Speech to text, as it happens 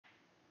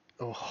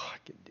Oh, I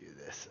can do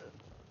this.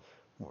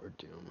 More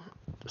Doom.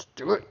 Let's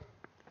do it.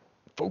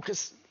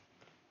 Focus.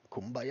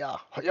 Kumbaya.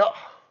 Hiya.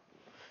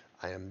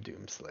 I am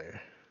Doomslayer.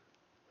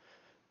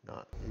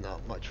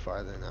 Not much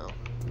farther now.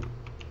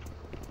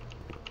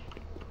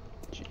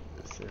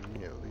 Jesus,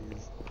 immediately.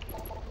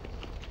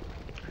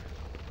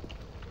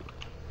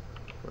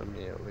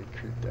 Immediately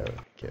creeped out.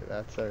 Okay,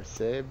 that's our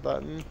save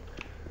button.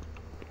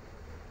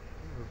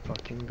 We're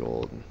fucking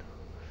golden.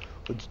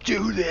 Let's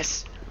do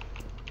this!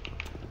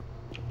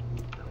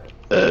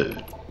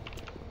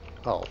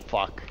 Oh,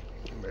 fuck.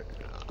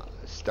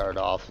 Start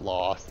off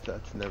lost.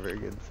 That's never a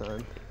good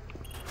sign.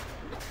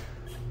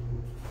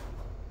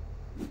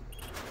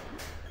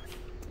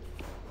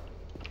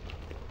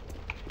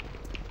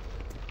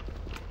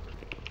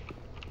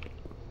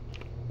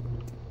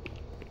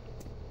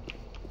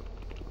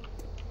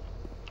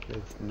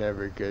 It's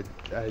never a good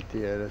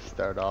idea to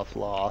start off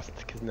lost,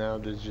 because now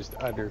there's just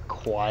utter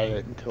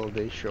quiet until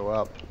they show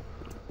up.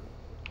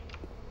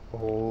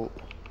 Oh.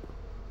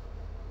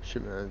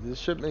 Shipment. This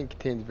shipment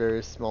contains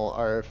various small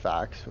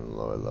artifacts from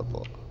lower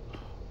level.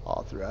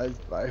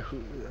 Authorized by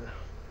who?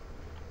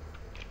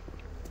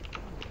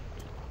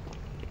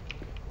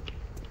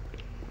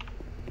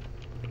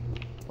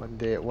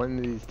 One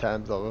of these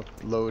times I'll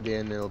load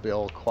in and it'll be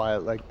all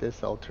quiet like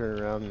this. I'll turn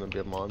around and there'll be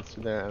a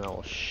monster there and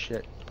I'll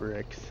shit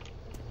bricks.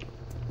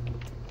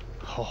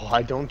 Oh,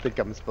 I don't think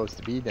I'm supposed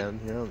to be down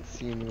here. I don't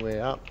see any way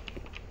up.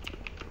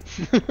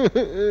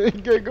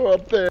 Gotta go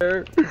up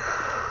there.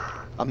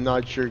 I'm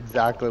not sure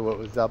exactly what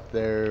was up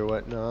there or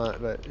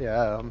whatnot, but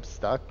yeah, I'm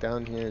stuck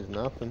down here. There's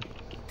nothing.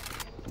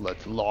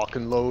 Let's lock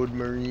and load,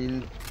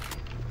 Marine.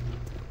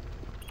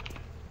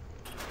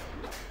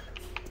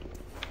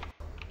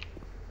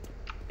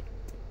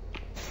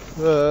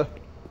 I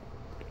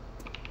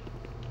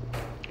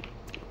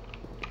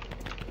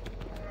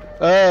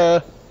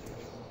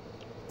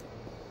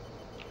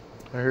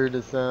heard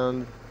a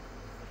sound.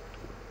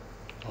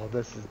 Oh,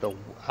 this is the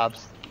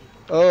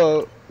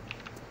Oh,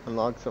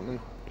 unlock something.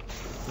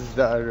 This is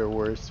the utter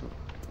worst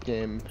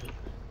game.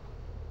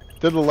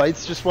 Did the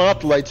lights just went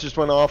up? The lights just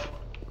went off.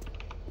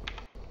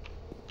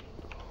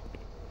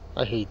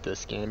 I hate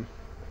this game.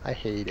 I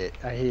hate it.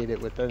 I hate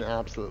it with an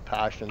absolute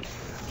passion.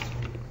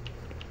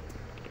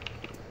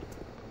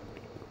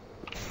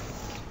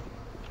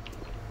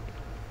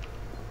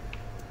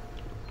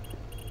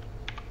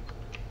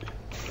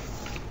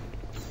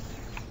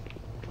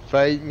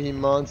 Fight me,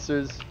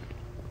 monsters.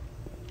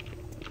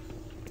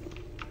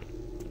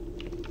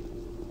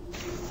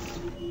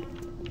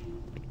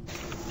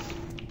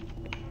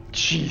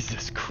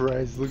 Jesus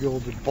Christ, look at all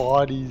the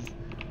bodies.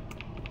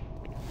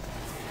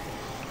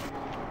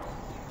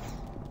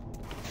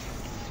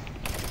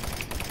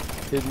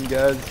 Hidden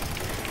guys.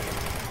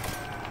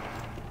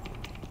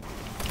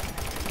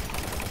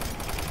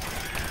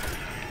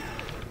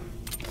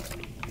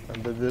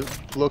 The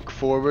look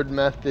forward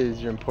method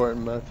is your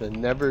important method.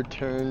 Never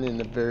turn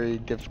in a very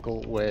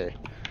difficult way.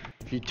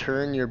 If you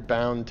turn, you're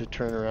bound to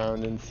turn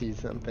around and see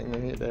something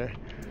right there.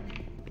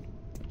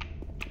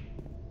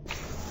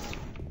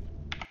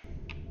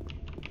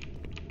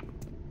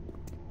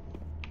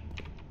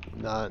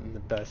 Not in the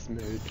best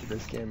mood for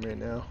this game right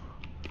now.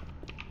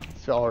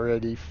 It's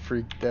already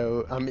freaked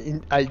out.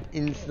 I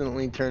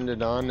instantly turned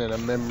it on and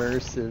I'm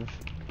immersive.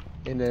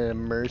 In an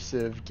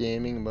immersive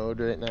gaming mode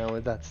right now,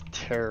 that's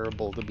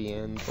terrible to be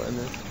in playing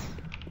this.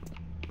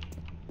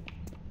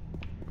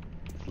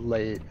 It's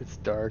late, it's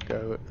dark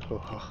out.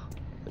 Oh,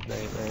 good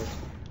night, night.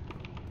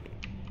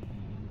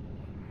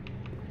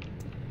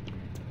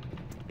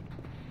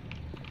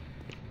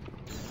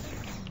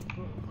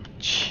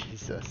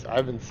 Jesus, I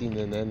haven't seen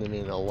an enemy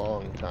in a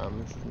long time.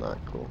 This is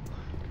not cool.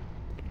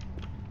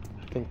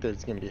 I think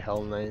there's gonna be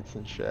Hell Knights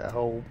and shit. I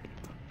hope.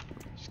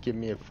 Just give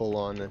me a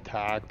full-on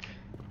attack.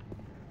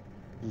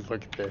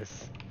 Look at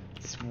this.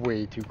 It's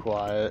way too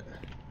quiet.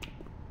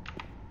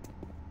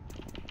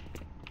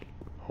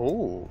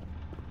 Oh.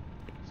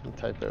 Some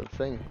type of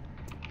thing.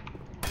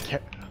 Did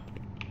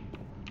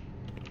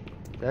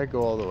I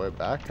go all the way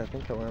back? I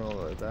think I went all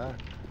the way back.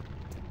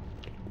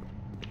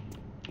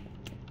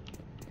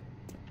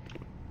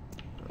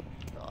 Oh,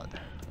 God.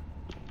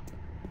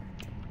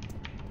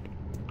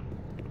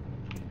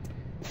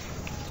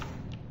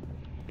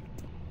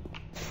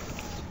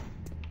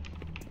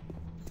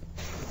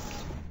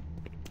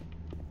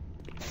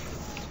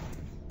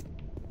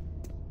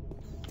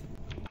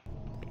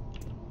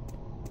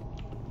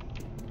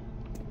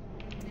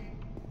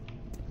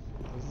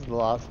 The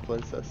last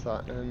place I saw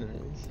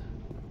enemies.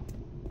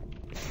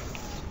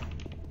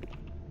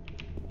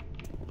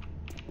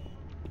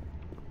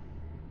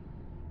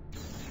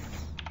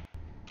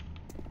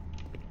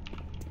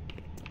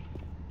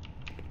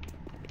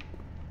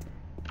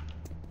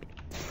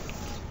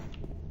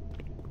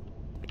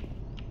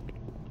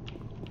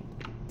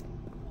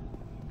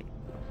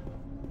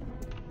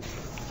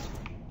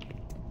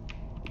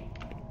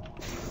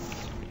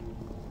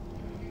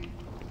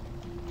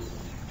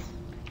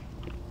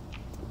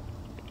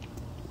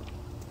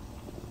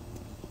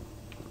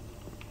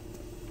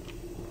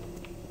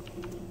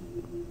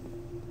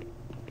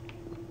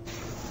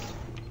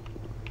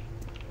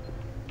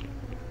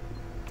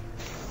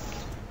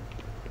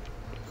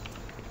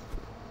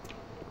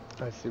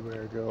 I see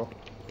where I go.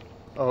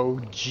 Oh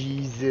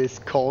Jesus,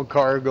 call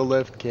cargo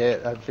lift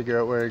kit. I figure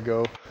out where I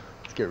go.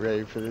 Let's get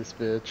ready for this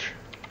bitch.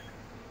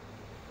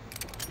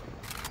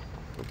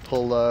 We'll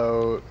pull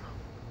out.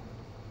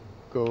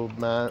 Go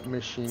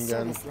machine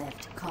gun. Service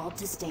lift called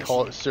to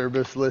station.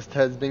 Service list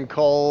has been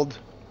called.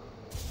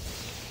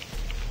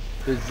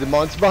 There's the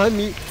monster behind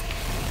me.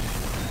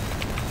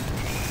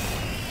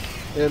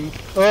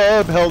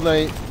 Oh, Hell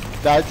Knight.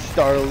 That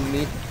startled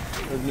me.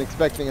 Wasn't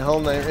expecting a Hell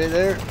Knight right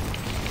there.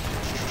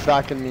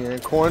 Backing me in a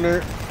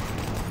corner.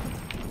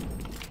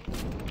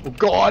 Oh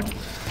God.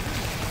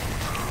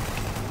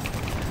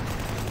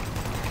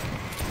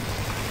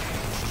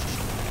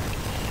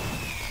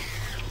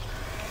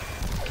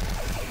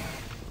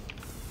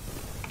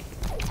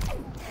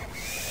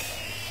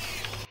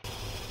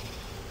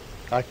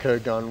 I could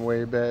have gone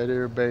way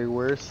better, way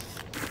worse.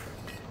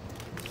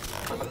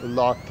 We're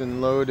locked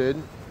and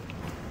loaded.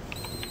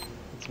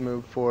 Let's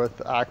move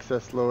forth.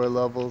 Access lower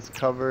levels,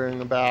 cover in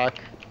the back.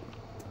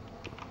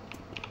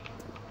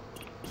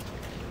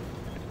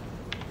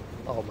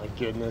 Oh my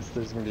goodness,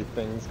 there's gonna be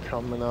things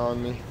coming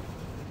on me.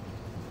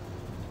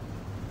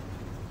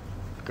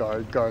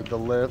 Guard the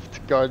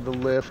lift, guard the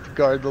lift,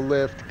 guard the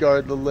lift,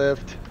 guard the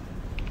lift.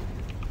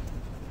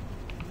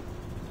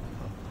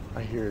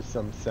 I hear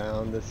some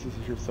sound. I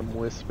hear some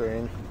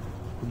whispering.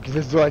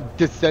 This is like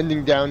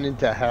descending down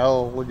into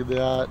hell. Look at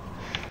that.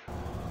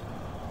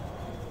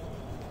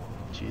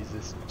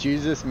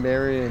 Jesus,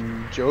 Mary,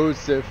 and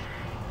Joseph.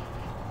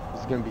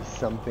 There's gonna be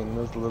something.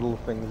 Those little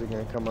things are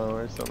gonna come out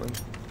or something.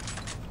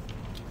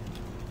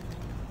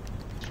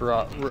 It's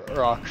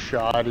rock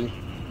shoddy.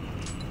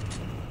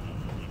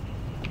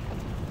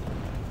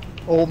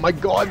 Oh my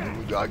God!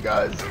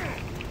 Guys.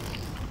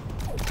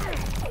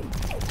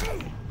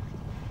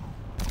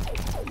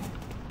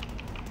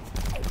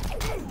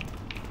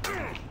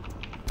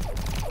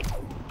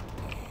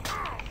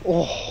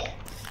 Oh.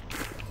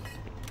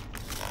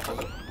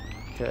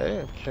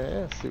 Okay,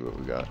 let's see what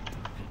we got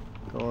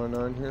going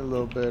on here. A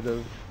little bit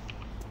of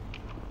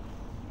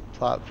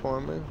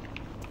platforming.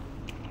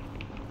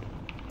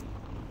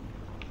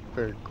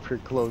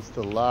 Pretty close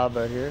to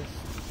lava here.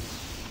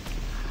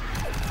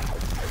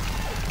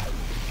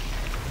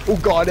 Oh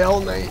God, Hell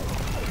Knight.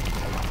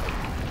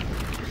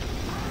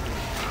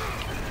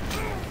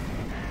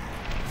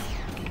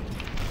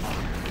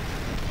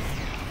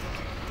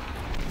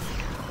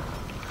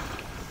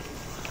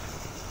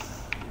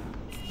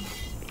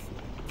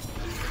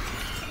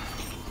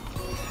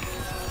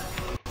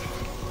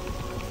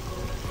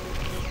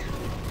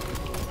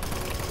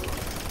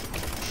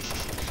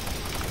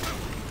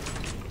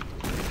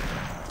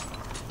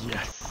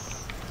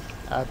 Yes.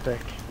 Epic.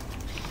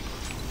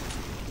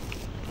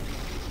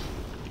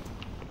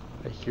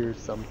 I hear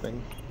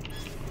something.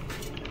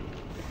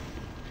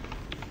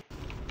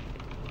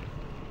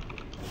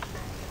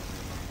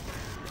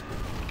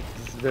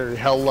 This is very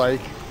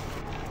hell-like.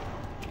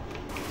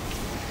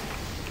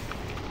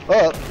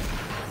 Up. I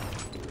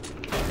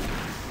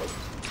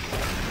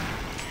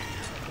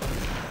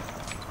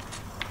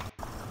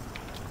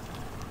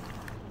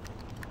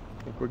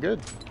think we're good.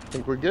 I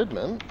think we're good,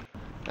 man.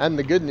 And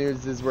the good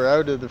news is we're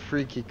out of the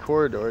freaky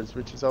corridors,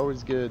 which is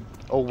always good.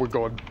 Oh, we're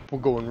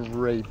going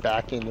right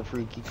back into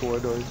freaky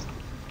corridors.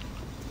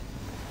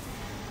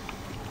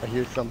 I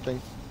hear something.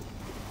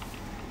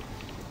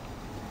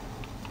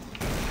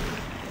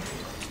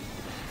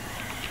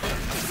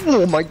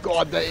 Oh my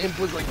God, that imp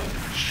was like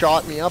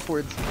shot me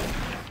upwards.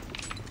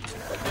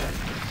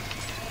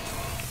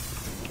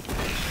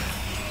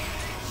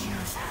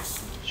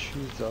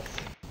 Jesus.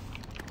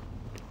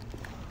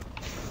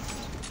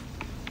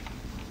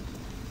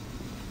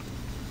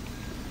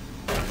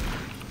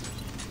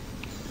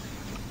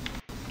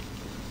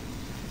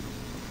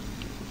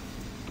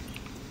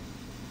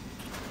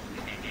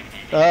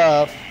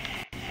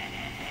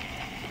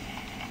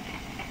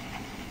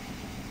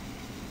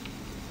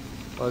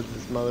 Why is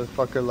this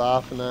motherfucker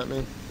laughing at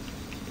me?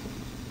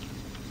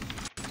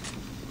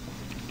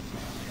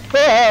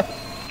 Ah!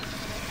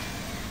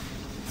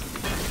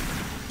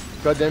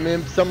 Goddamn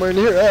imp somewhere in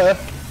here.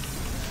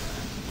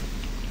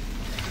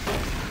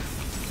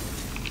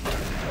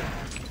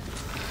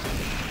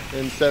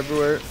 Imps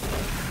everywhere.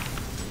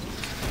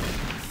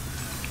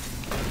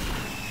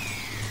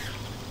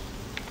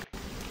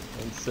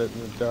 And sit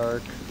in the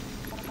dark.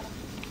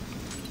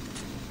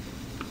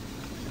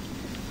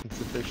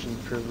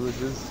 Insufficient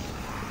privileges.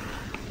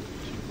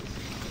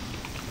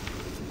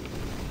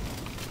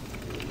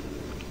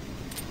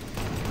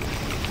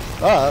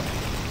 Ah!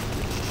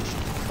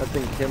 That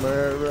thing came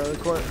around the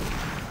corner.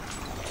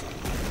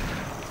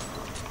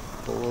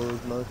 Pull those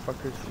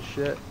motherfuckers to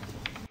shit.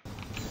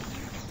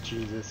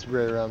 Jesus,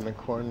 right around the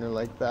corner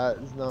like that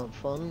is not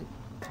fun.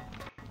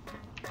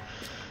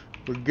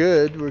 We're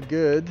good, we're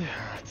good.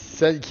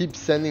 It keeps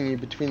sending you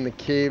between the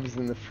caves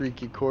and the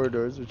freaky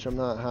corridors, which I'm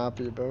not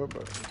happy about,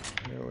 but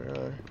here we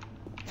are.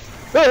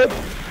 Ah!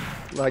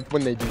 Like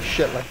when they do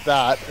shit like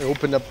that, I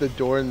open up the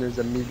door and there's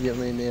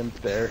immediately an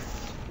imp there.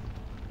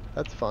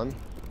 That's fun.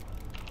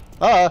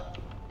 Ah!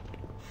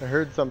 I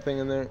heard something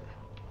in there.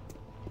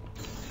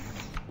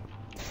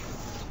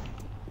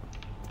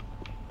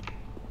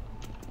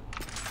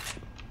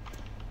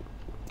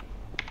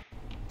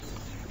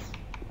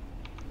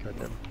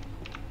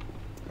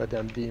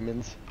 Goddamn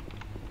demons.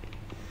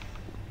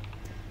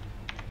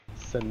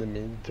 Sending me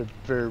into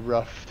very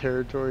rough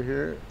territory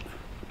here.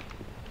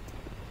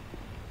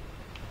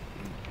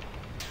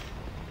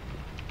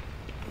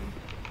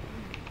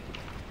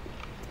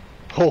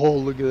 Oh,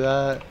 look at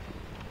that.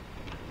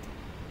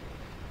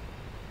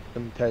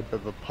 Some type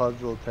of a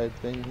puzzle type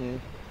thing here.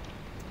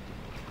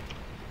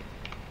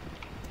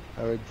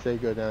 I would say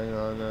go down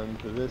on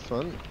to this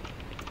one.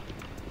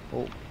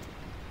 Oh.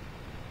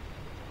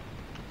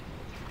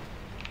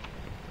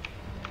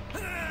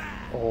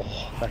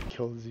 Oh, that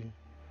kills you.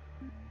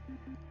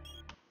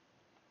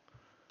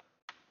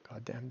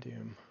 Goddamn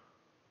doom.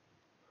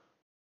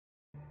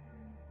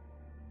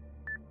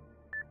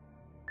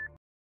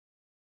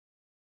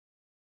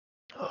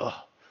 Ugh.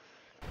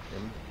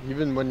 And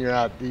even when you're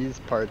at these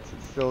parts,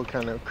 it still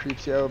kind of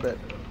creeps you out a bit.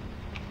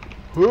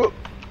 Whoop.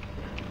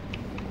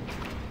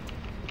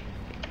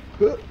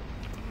 Whoop.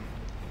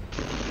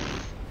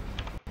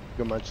 Look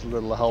how much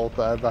little health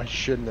I have. I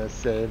shouldn't have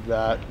saved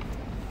that.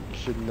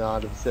 Should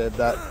not have saved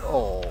that.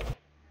 Oh.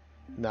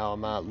 Now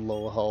I'm at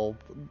low health.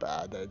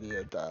 Bad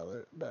idea,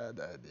 Tyler. Bad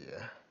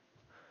idea.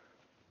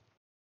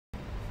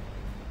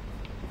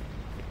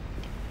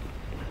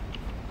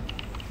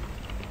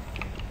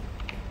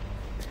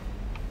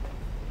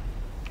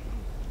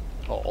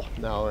 Oh,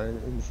 now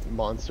an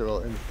monster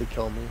will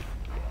insta-kill me.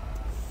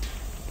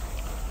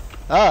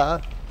 Ah!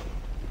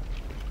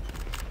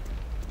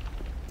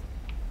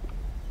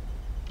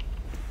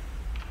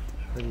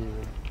 What do you...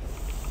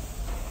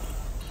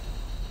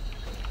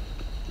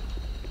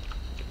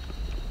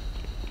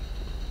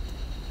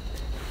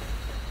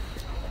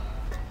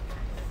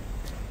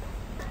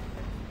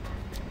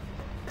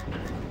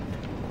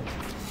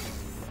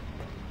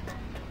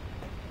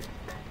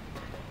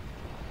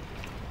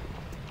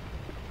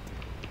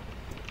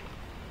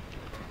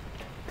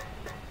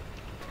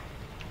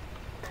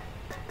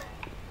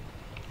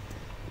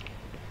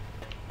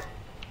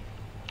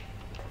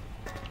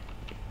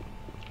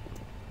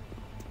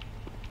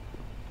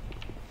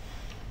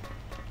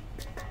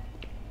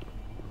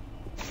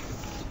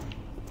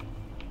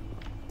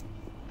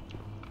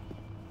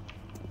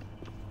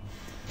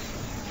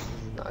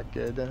 Not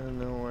good, I don't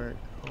know where.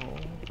 Oh.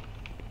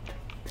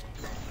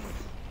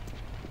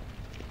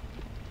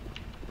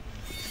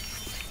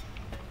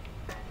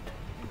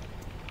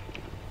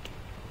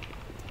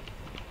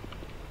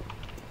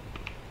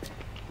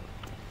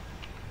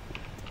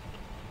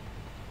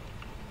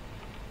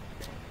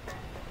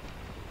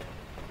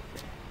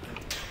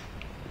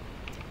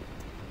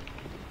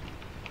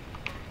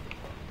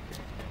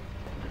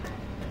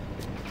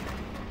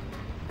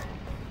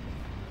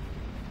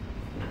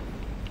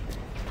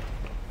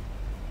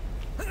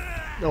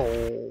 No.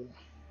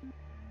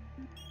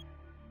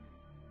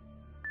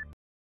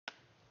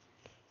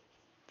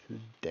 The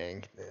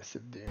dankness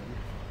of doom.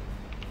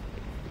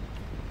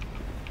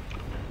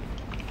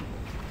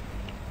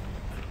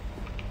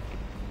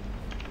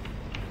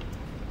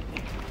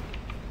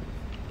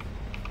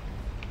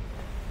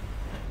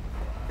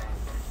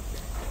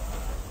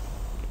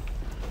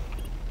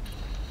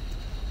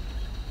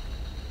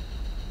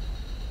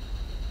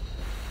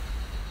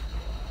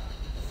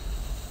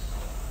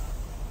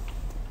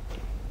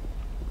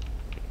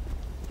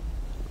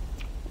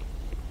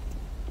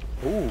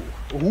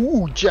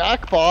 Ooh,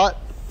 jackpot!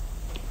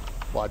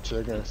 Watch,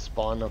 they're gonna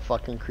spawn a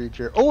fucking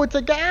creature. Oh, it's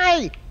a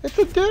guy! It's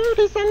a dude,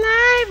 he's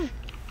alive!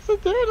 It's a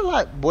dude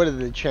alive! What are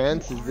the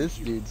chances this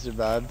dude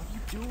survived? What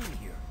are you doing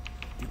here?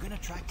 You're gonna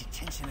attract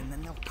attention and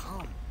then they'll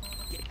come.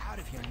 Get out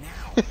of here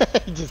now.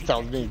 He just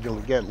tells me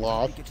to get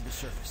lost. Get to the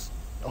surface.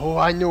 Oh,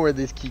 I know where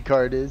this key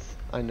card is.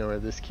 I know where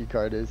this key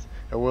card is.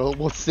 And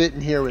we'll sit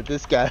in here with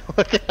this guy.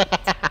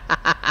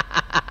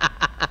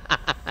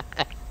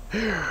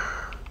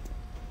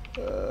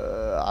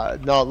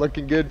 Not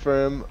looking good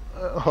for him.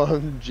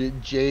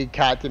 J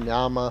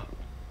Katamyama.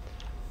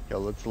 Yo,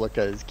 let's look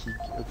at his key.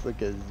 Let's look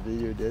at his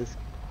video disc.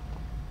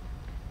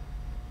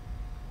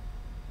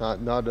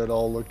 Not at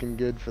all looking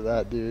good for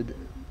that dude.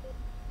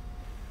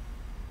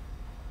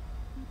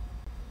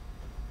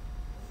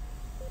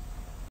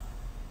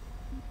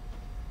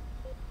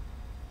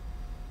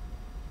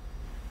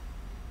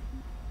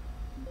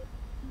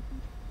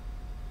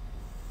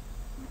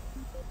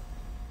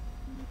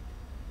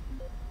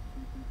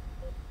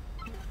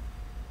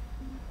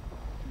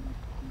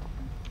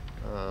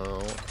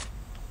 Oh,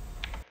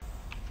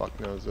 fuck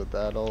knows what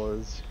that all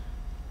is.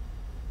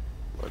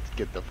 Let's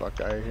get the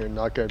fuck out of here.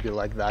 Not gonna be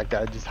like that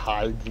guy just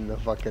hides in the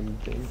fucking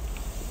thing.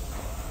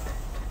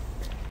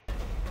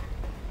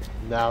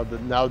 Now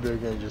they're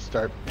gonna just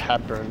start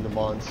peppering the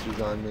monsters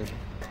on me.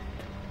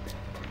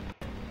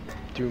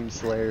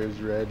 Doomslayer's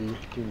ready.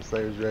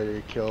 Doomslayer's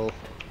ready to kill.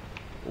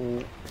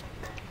 Ooh.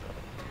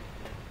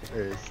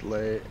 Very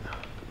slay.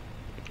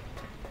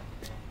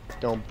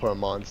 Don't put a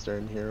monster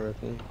in here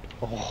with me.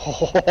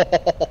 Oh.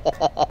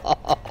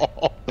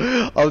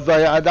 I was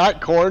like,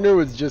 that corner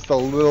was just a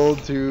little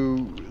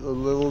too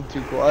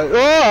quiet.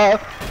 Ah!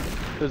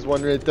 There's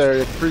one right there.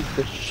 It freaked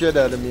the shit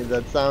out of me,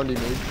 that sound he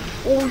made.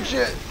 Oh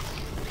shit!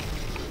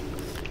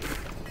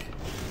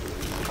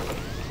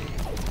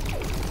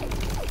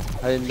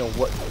 I didn't know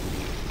what.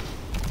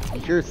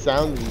 You hear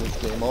sounds in this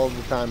game all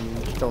the time, and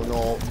you just don't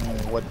know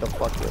what the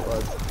fuck it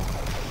was.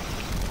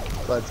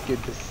 So it's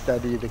good to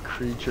study the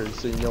creatures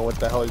so you know what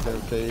the hell you're gonna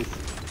face.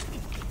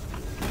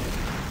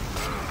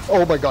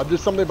 Oh my god,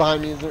 there's somebody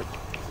behind me, is there?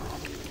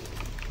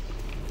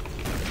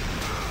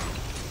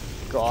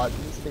 God,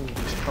 this thing is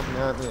just coming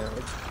at me.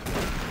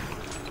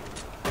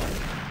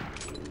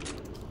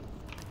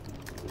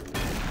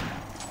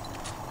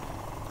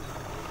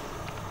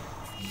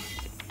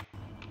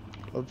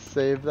 Let's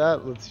save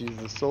that. Let's use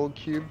the soul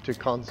cube to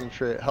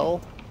concentrate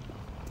health.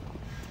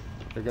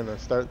 They're gonna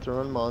start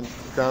throwing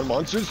ground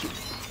monsters.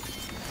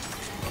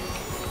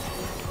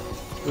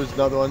 There's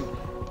another one.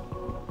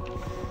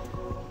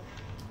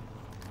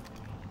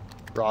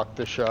 Rock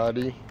the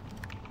shoddy.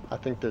 I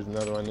think there's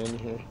another one in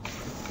here.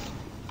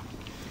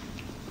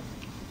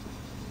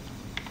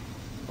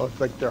 Oh, it's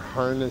like they're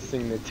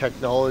harnessing the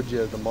technology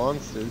of the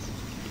monsters.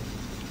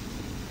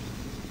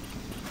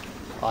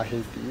 I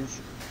hate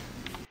these.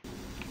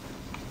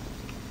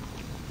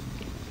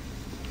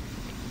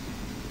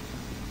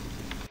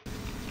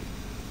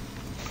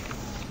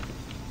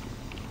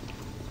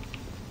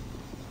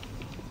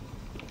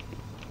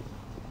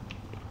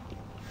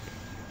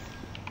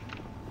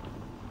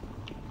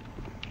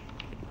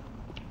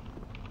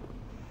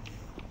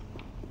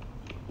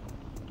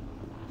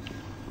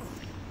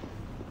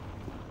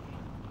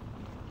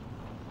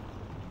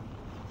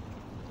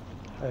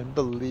 I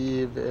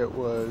believe it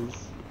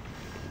was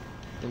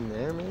in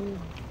there, maybe?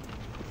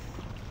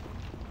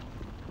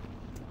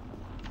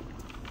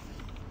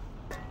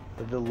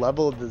 The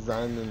level of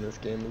design in this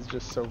game is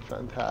just so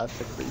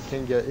fantastic, but it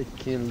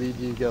can lead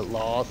you to get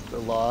lost a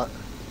lot.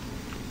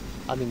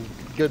 I mean,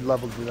 good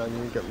level design,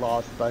 you get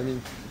lost, but I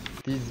mean,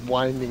 these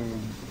winding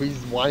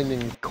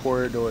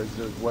corridors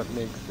is what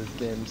makes this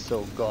game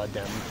so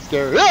goddamn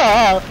scary.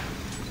 Ah!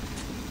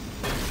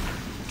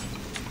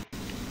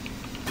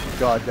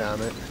 God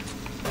damn it.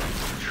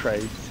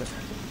 Trite.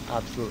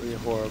 Absolutely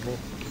horrible.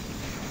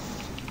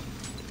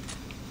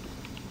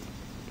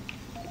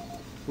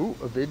 Ooh,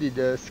 a video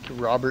disc.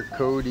 Robert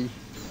Cody.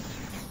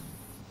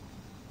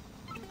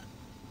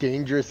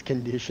 Dangerous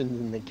conditions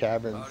in the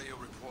caverns. Audio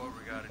report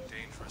regarding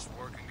dangerous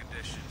working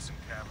conditions in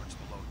caverns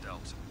below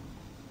Delta.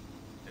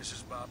 This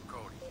is Bob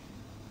Cody.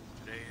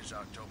 Today is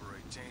October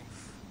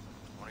 18th,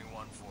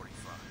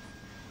 21:45.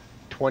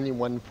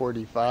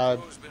 21:45.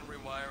 Who's been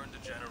rewiring the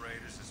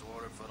generators as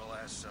ordered for the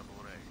last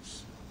several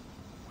days.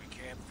 We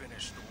can't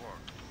finish the work.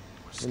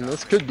 And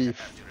this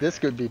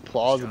could be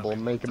plausible.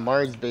 Making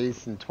Mars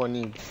base in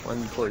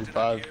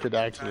 21:45 could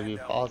actually be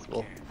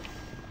possible.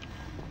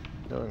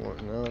 Knowing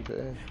what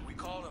nowadays. We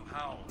call them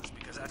howls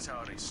because that's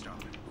how they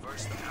started.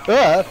 First the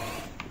howl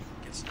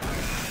gets down to the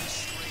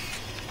street.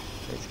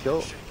 Nice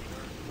kill.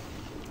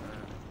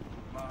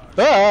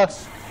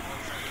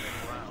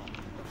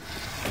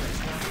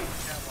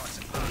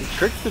 The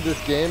trick to this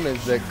game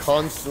is that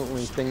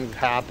constantly things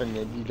happen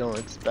that you don't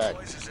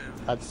expect.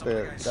 That's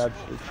the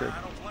trick.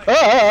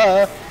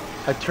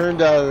 I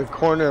turned out of the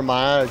corner of my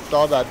eye, I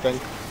saw that thing.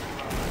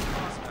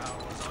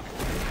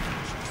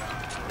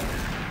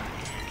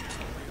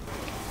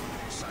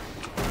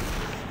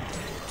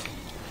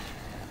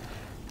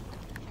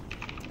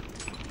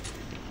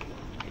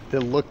 The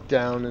look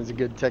down is a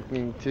good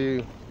technique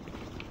too.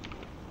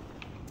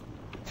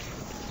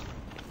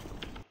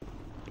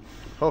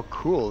 Oh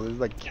cool, there's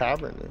like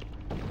cavern there.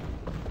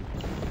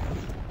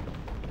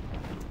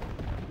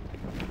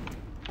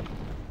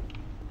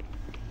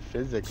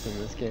 Physics in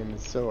this game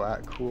is so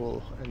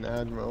cool and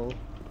admirable.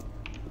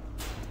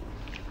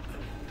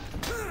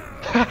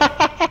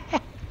 I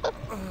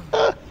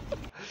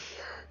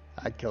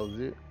killed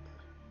it.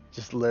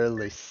 Just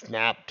literally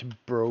snapped,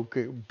 broke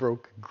a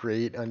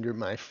grate under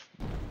my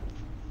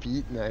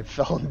feet, and I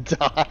fell and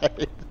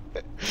died.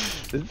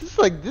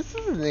 This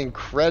is an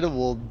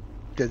incredible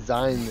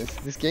design.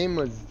 This game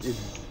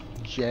is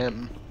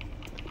gem,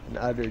 an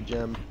utter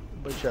gem.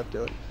 But you have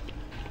to.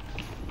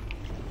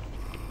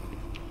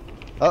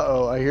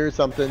 Uh-oh, I hear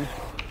something.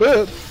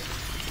 Ah!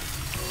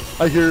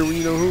 I hear,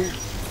 you know who?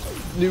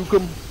 Nuke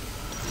 'em.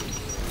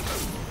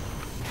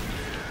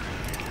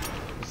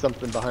 There's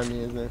something behind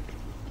me, isn't there?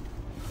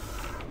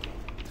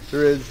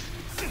 There is.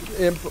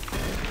 Imp.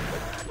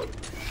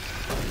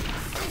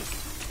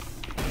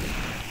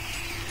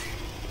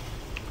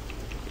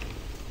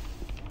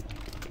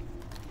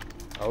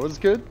 That was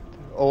good.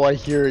 Oh, I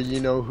hear, you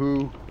know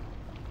who?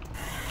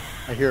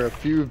 I hear a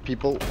few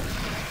people.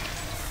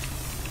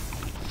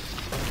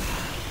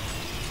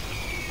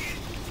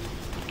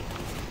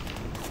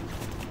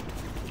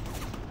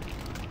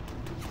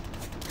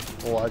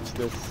 Watch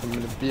this. I'm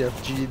gonna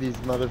BFG these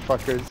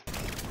motherfuckers.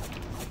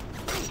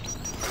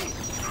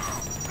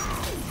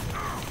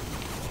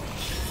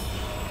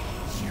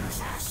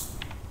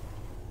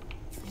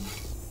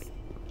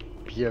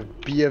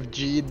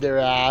 BFG'd their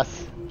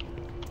ass.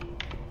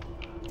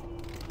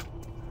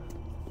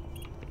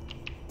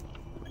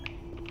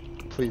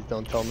 Please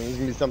don't tell me there's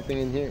gonna be something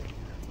in here.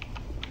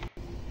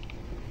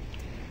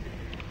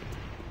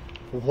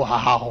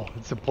 Wow,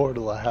 it's a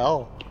portal of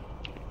hell.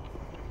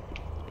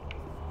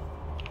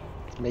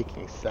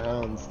 Making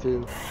sounds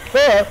too.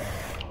 Ah!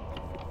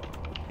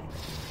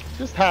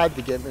 Just had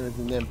to get me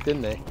with the imp,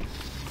 didn't they?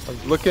 I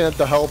was looking at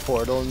the hell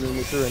portal and then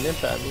they threw an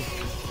imp at me.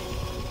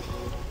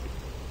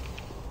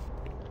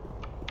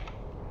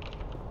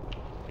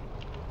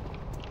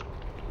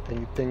 I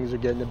think things are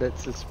getting a bit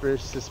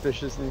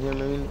suspicious in here,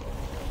 man.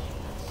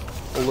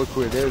 Oh, look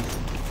who it is.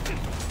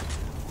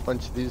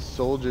 Bunch of these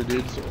soldier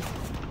dudes.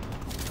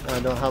 I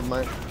don't have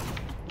my...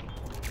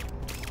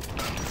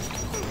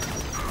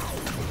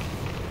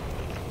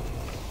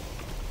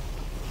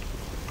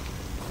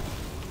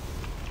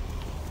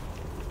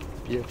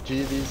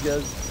 BFG, these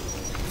guys.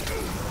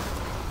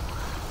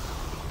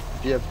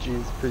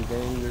 BFG is pretty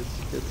dangerous.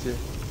 Gets you.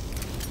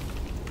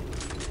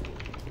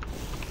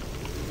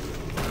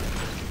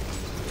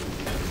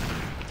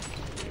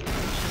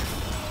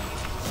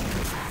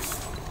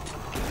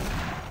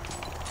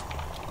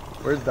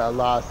 Where's that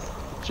last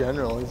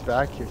general? He's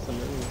back here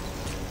somewhere.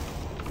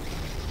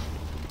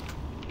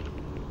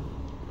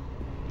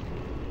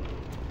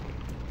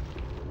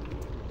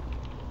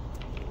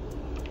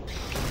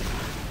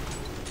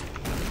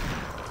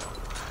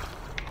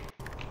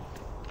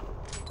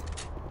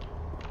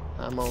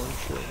 Ammo and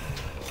shit.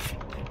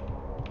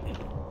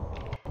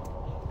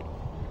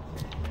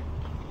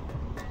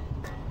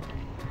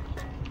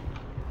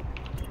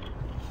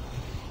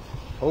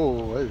 Oh,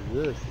 what is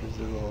this? There's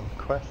a little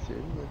quest here.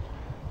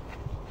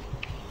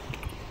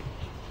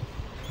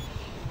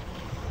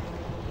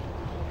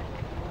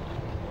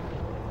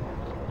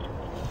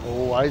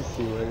 Oh, I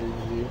see what it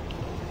is.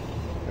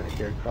 Gotta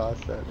get across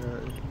that now.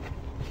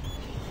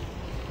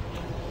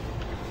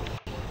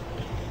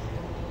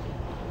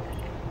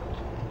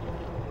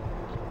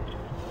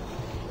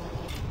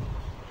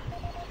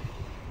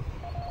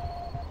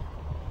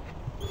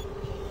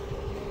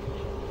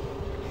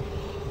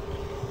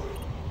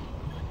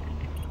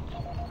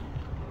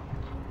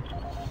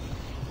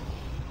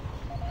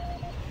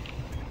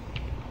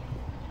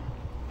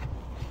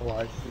 Oh,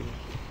 I see.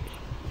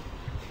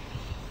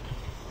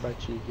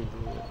 Bet you can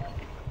do it.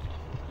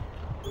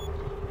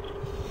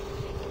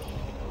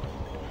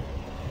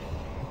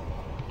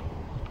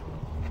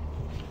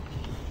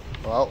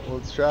 Well,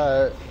 let's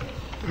try it.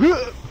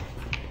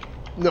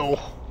 No.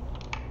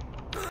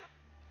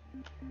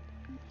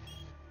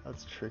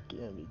 That's tricky.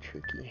 That'd be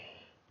tricky.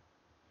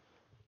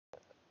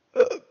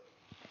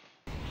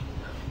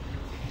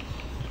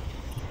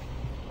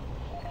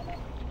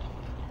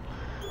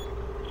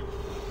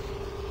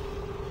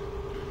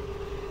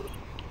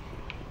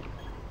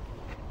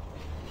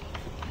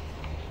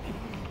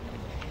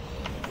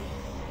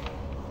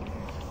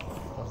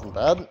 Wasn't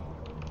bad.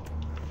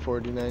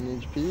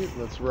 49 HP.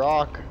 Let's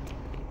rock.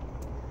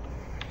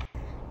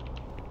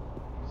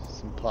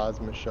 Some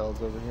plasma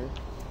shells over here.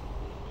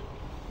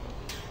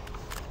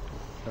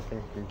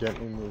 Nothing can get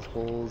me in these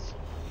holes.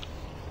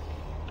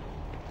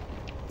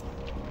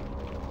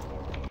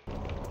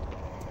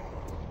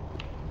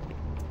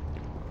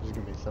 There's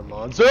gonna be some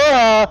monster.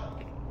 Ah!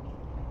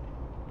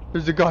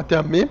 There's a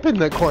goddamn imp in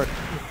that corner.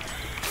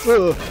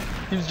 Ugh.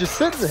 He was just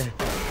sitting there.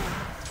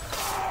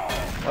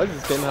 Why does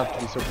this game have to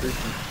be so creepy?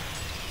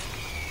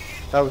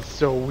 That was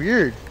so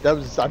weird.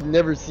 I've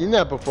never seen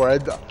that before.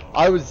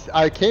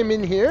 I came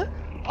in here,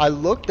 I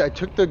looked, I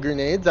took the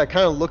grenades, I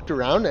kind of looked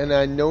around and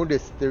I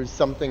noticed there was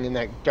something in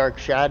that dark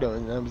shadow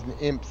and there was an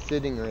imp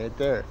sitting right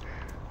there.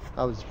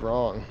 I was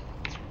wrong.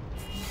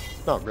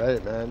 It's not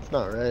right, man. It's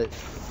not right.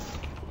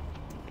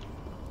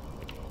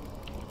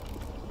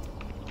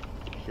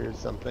 Here's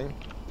something.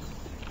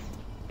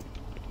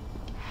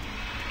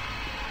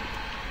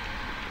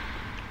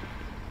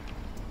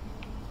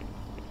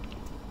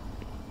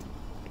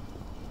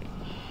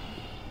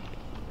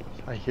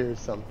 I hear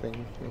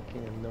something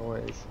making a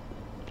noise.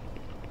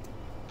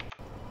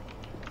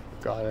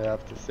 God, I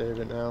have to save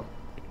it now.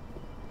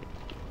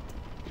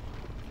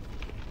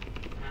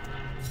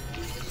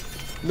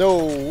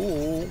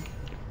 No!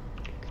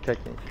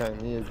 Technically kind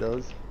of needed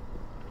those.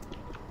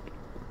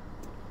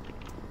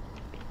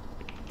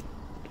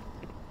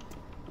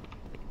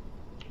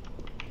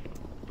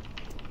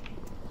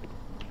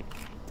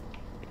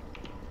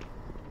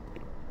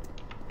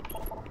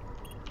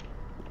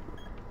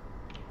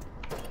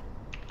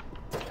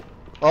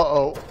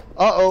 Uh-oh.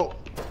 Uh-oh.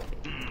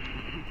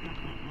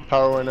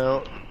 Power went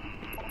out.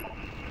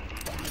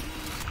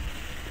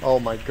 Oh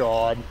my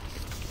god.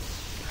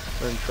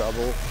 We're in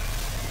trouble.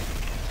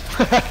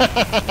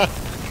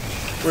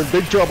 We're in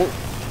big trouble.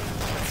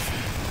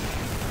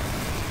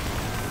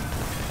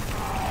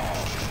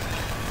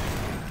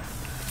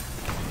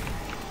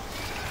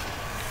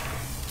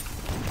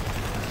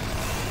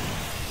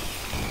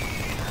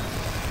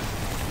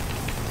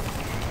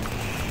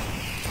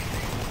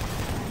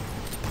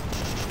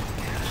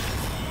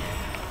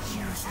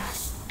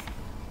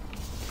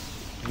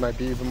 Might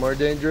be even more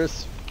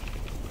dangerous.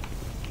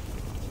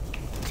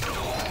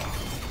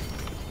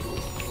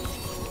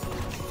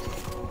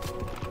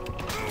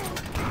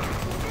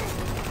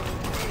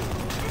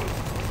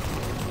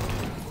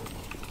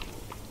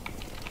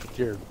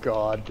 Dear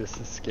God, this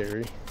is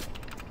scary.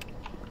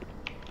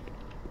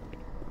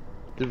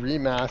 The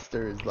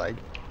remaster is like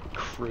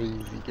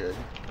crazy good.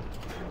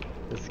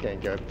 This is gonna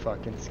get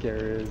fucking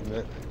scary, isn't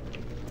it?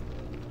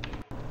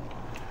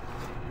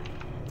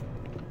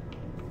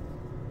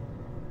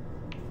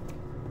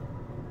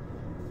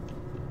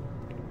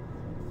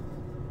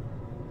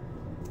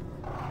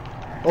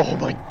 Oh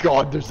my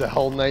god, there's a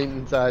Hell Knight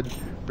inside.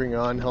 Bring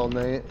on, Hell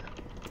Knight.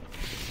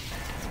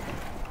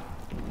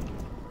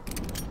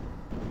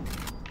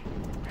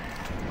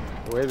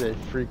 The way they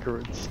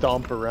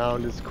stomp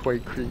around is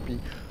quite creepy.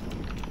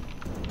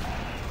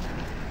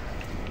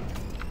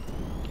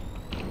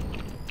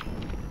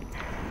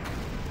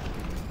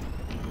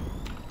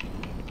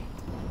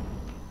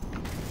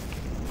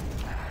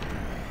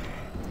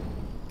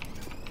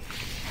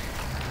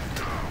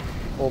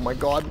 Oh my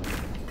god.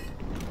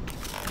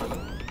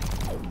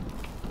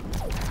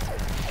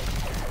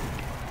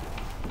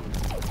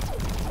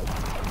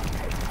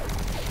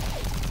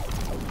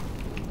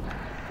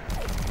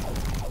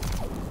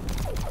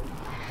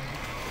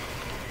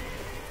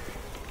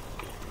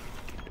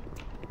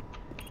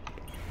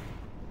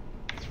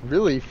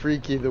 Really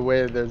freaky the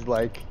way there's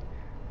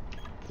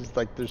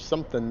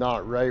something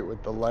not right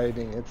with the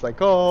lighting. It's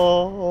like,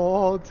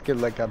 oh, it's got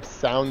like a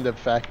sound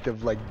effect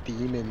of like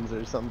demons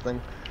or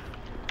something.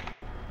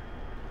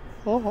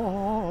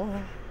 Oh,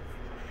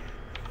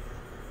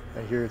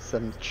 I hear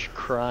some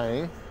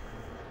crying.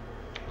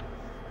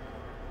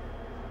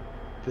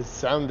 The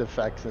sound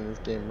effects in this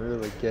game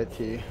really get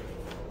to you.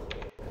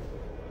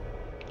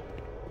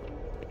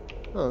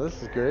 Oh,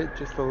 this is great.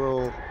 Just a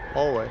little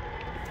hallway.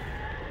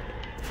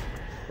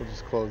 We'll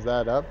just close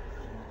that up.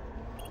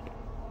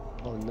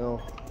 Oh no.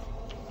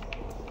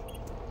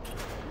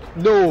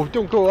 No,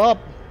 don't go up.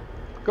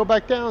 Go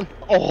back down.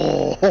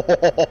 Oh.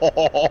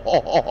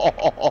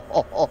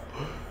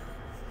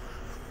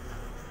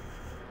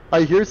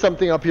 I hear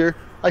something up here.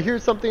 I hear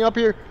something up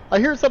here. I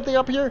hear something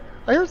up here.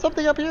 I hear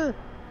something up here.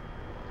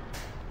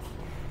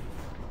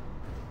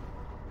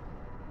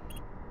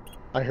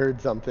 I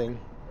heard something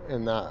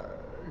in that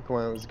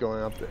when I was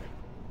going up there.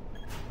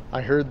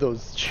 I heard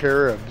those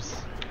cherubs.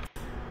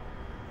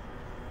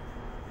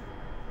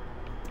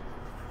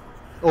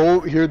 Oh,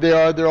 here they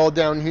are. They're all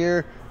down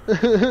here.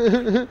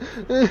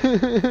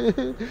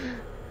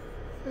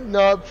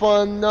 Not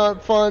fun,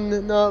 not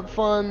fun, not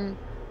fun.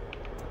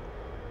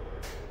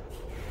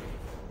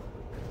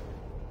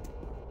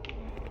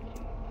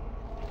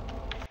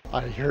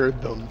 I heard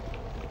them.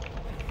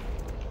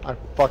 I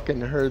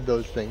fucking heard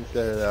those things.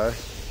 There they are.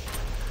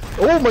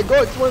 Oh my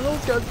god, it's one of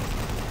those guys.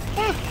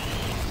 Ah.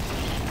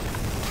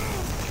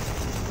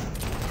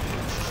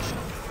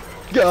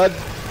 God.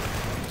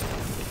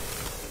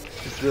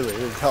 This really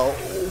is hell.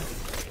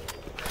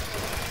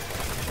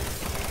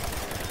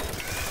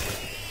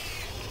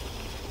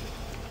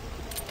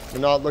 We're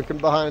not looking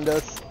behind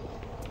us.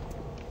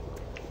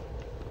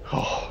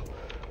 Oh.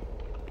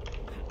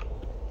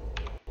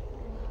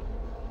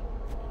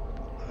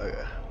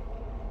 Okay.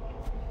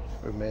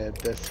 We made it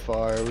this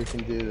far. We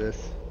can do this.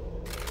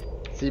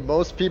 See,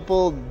 most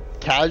people,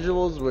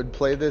 casuals, would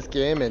play this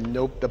game and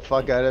nope the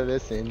fuck out of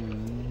this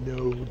in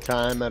no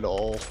time at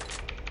all.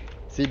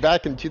 See,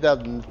 back in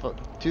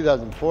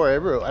 2004,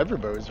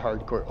 everybody was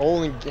hardcore.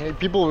 Only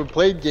people who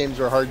played games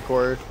were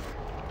hardcore.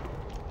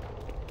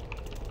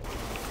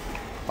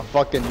 A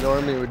fucking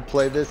normie would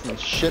play this and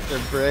shit their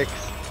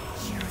bricks.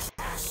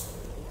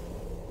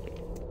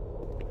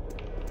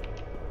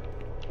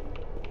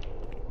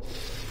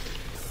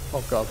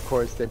 Oh god, of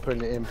course they put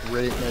an imp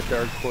right in that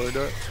dark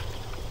corridor.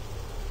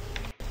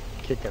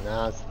 Kicking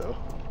ass though.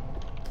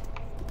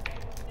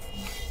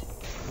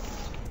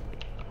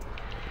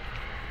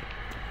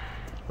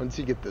 Once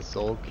you get the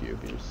soul cube,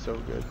 you're so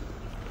good.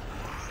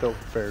 Still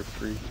fair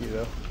freaky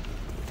though.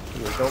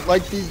 I don't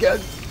like these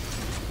guys.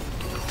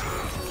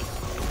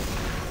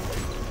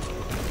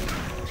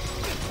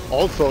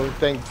 Also,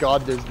 thank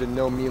God there's been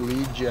no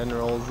melee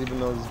generals, even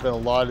though there's been a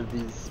lot of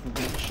these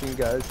machine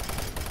guys.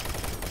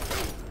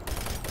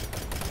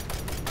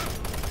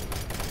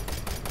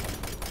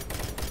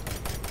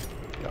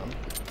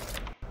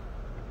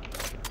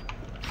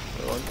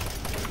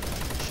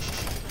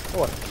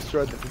 Oh, I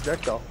destroyed the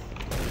projectile.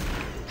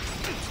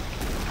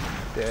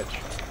 Bitch.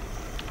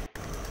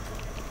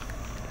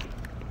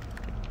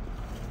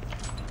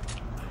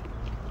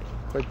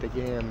 Quite the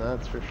game,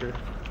 that's for sure.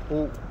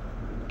 Oh.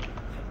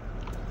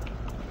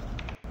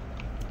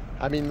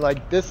 I mean,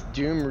 like, this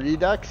Doom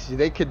Redux,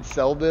 they could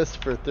sell this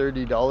for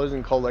 $30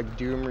 and call, like,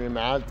 Doom 3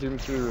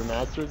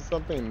 Remastered or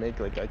something and make,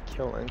 like, a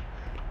killing.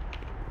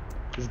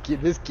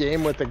 This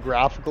game with the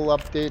graphical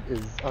update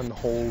is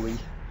unholy.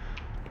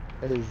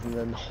 It is an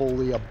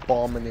unholy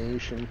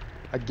abomination.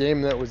 A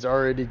game that was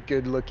already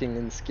good looking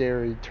and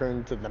scary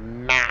turned to the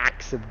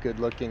max of good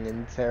looking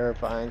and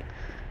terrifying.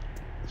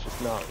 It's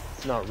just not,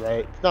 it's not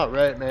right. It's not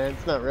right, man.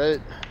 It's not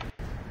right.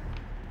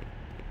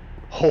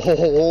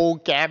 Oh,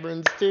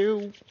 Caverns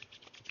 2.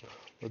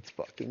 Let's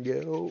fucking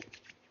go.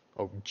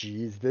 Oh,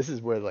 geez. This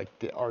is where, like,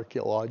 the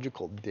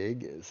archaeological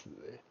dig is.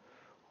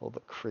 All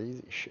the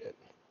crazy shit.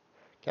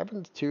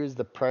 Caverns 2 is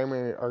the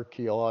primary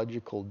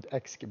archaeological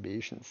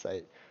excavation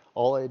site.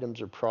 All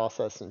items are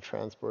processed and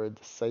transported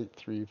to Site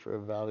 3 for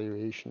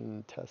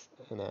evaluation, test,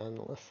 and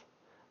analysis.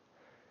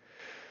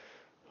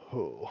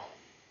 Oh.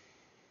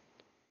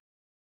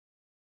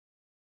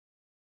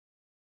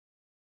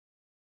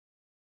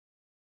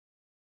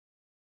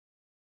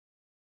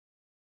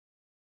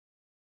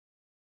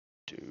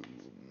 Doom.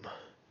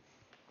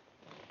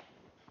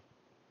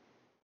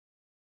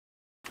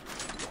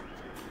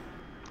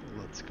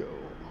 Let's go.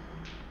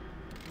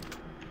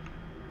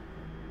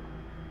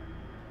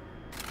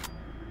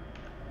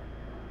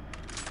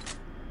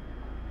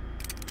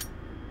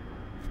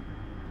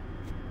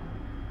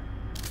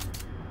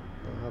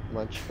 Don't have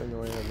much for the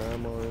way of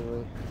ammo,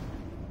 really.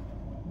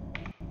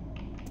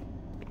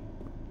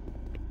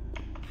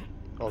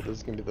 Oh,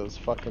 there's gonna be those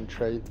fucking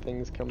trait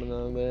things coming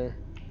out of there.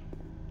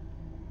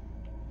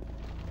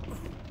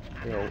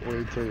 You know,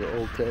 wait till you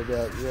okay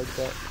that, you like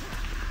that.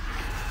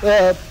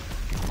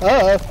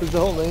 There's a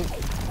whole thing.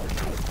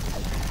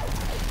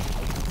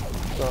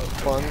 It's not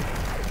fun.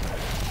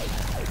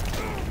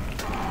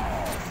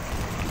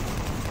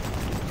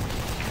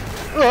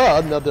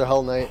 Another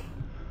Hell Knight.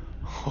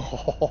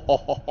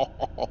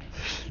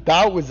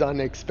 That was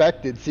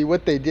unexpected. See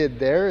what they did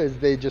there is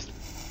you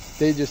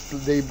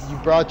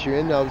brought you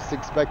in. I was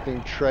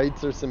expecting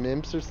traits or some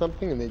imps or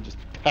something, and they just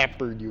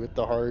peppered you with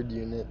the hard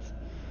units.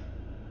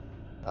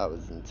 That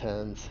was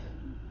intense.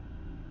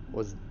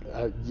 Was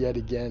yet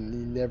again,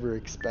 you never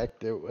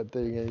expect it what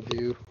they're gonna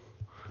do.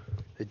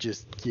 They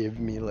just give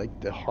me like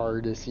the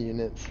hardest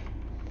units.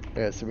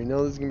 Yeah, so we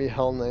know there's gonna be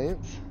Hell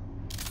Knights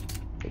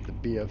with the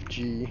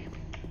BFG.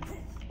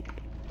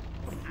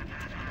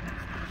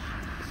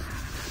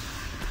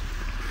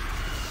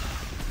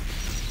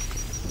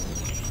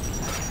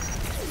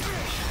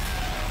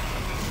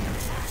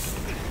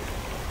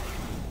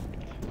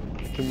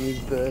 Can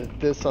use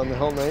this on the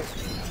Hell Knight.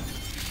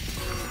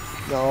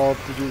 No, all I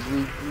have to do is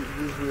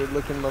this weird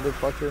looking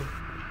motherfucker.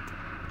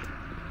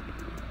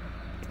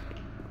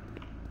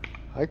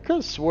 I could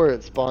have swore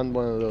it spawned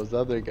one of those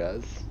other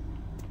guys.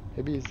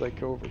 Maybe he's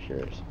like over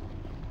here.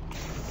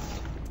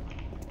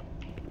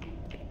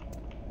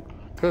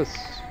 Cause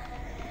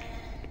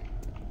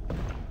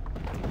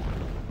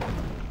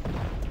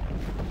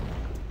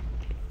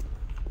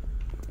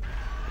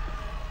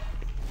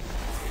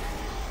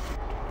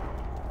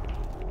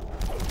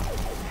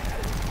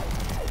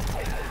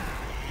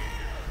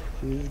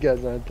these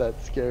guys aren't that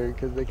scary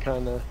because they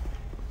kind of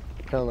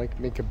like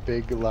make a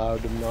big,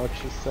 loud,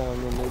 obnoxious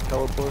sound when they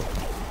teleport.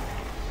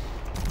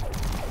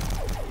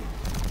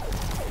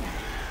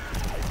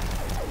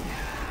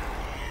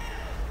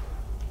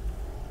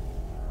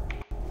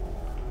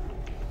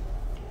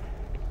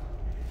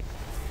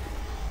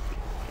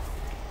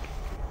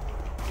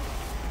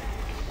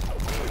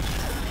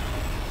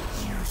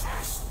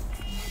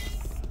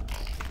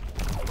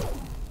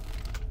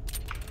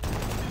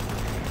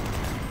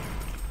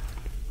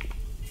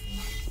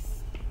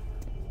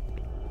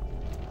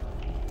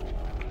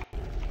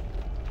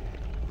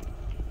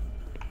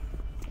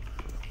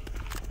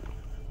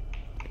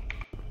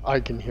 I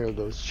can hear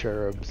those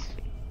cherubs.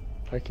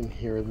 I can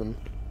hear them.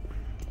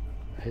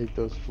 I hate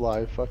those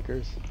fly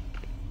fuckers.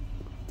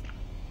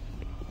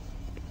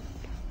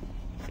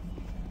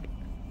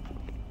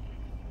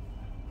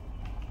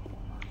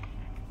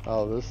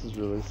 Oh, this is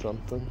really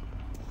something.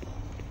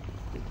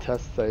 The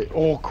test site.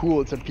 Oh,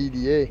 cool. It's a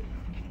PDA.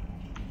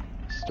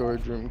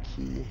 Storage room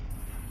key.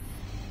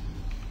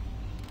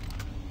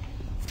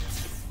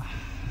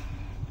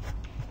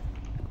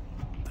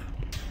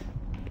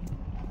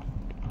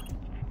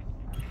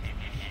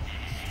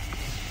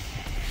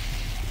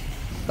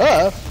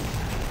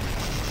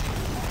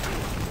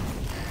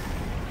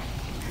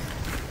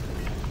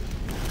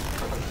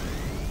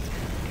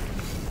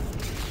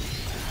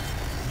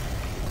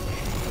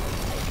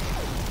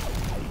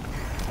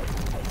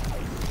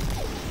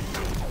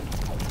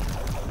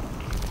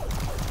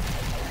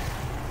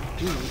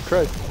 Jesus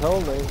Christ,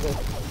 Hell Knight.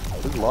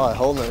 There's a lot of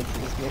Hell Knights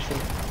in this mission.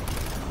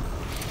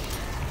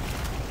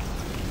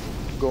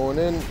 Going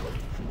in.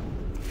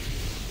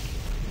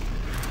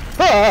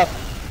 Ah!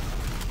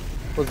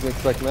 Wasn't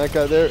expecting that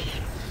guy there.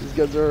 These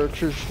guys are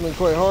traditionally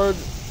quite hard.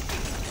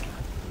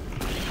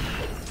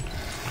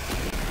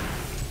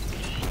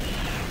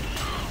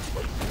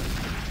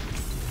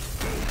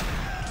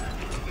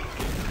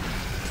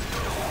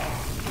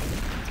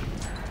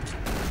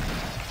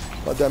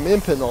 Goddamn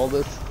imp in all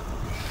this.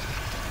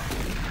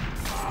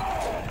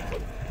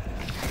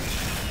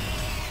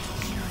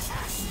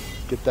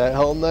 Get that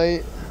Hell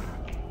Knight.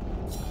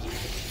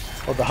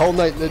 Oh, the Hell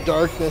Knight in the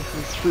darkness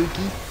is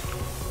freaky.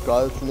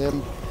 God, it's an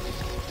imp.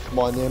 Come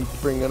on, imp,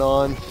 bring it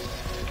on.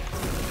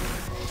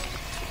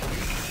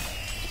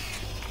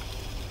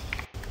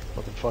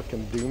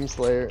 Motherfucking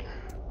Doomslayer.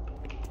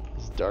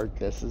 This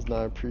darkness is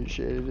not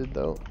appreciated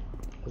though.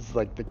 This is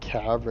like the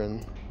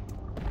cavern.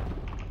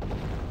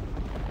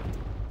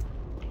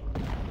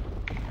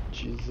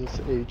 Jesus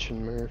H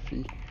and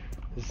Murphy.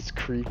 This is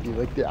creepy.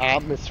 Like the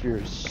atmosphere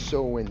is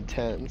so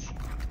intense.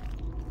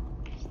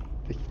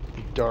 The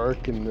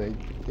dark and the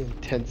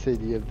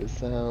intensity of the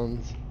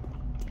sounds.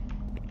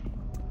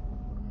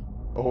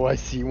 Oh, I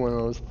see one of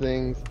those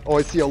things. Oh,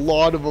 I see a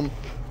lot of them.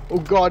 Oh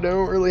god, I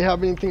don't really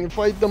have anything to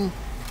fight them.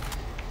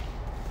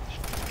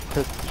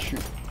 Press the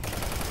shoot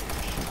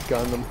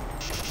gun them.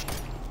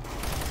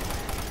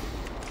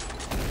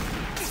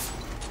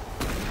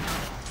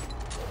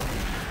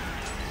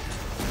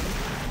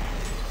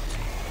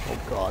 Oh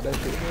god, I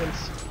hate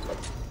this.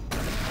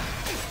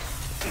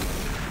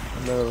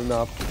 I'm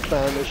not a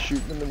fan of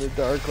shooting them in the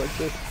dark like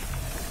this.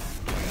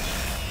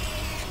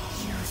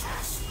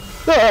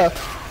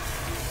 Ah!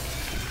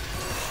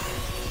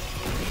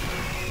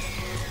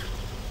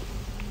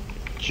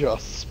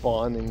 Just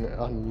spawning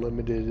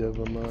unlimited of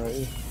them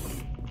already.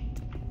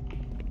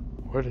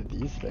 What are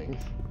these things?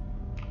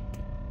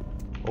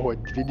 Oh, a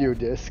video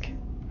disc.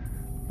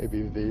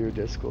 Maybe a video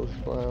disc will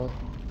file.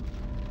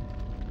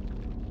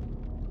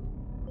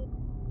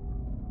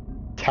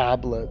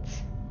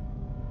 Tablets.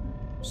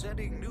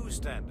 Setting new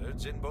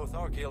standards in both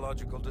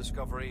archaeological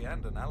discovery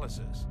and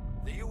analysis,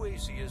 the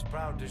UAC is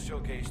proud to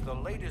showcase the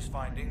latest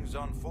findings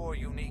on 4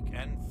 unique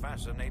and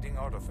fascinating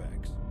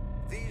artifacts.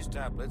 These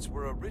tablets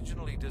were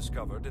originally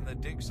discovered in the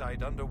dig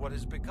site under what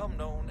has become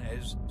known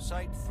as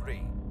Site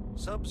 3.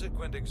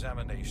 Subsequent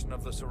examination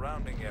of the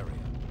surrounding area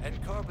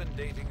and carbon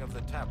dating of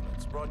the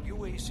tablets brought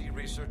UAC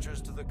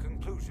researchers to the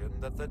conclusion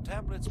that the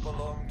tablets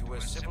belonged to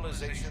a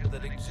civilization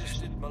that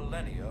existed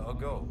millennia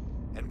ago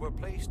and were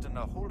placed in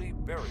a holy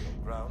burial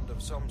ground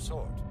of some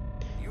sort.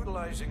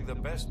 Utilizing the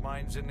best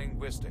minds in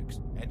linguistics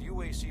and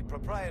UAC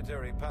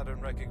proprietary pattern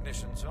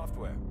recognition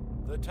software,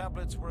 the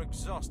tablets were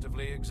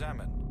exhaustively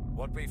examined.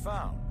 What we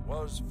found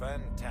was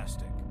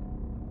fantastic.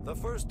 The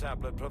first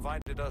tablet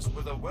provided us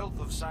with a wealth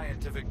of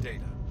scientific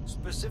data,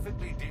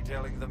 specifically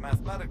detailing the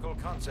mathematical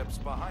concepts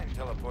behind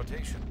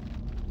teleportation.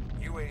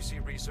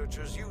 UAC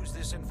researchers use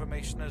this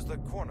information as the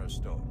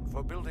cornerstone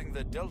for building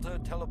the Delta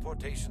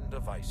teleportation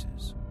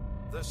devices.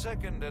 The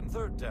second and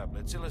third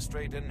tablets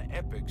illustrate an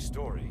epic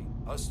story,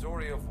 a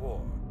story of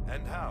war,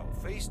 and how,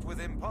 faced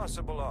with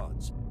impossible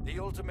odds, the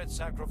ultimate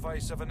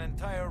sacrifice of an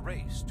entire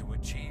race to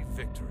achieve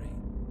victory.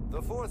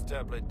 The fourth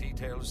tablet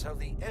details how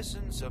the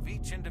essence of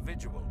each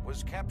individual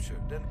was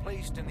captured and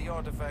placed in the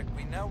artifact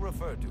we now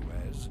refer to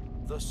as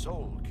the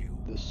Soul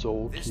Cube. The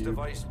Soul Cube. This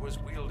device was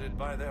wielded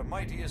by their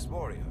mightiest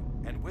warrior,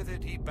 and with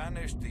it he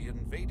banished the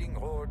invading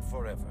horde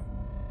forever.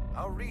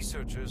 Our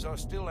researchers are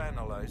still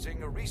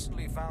analyzing a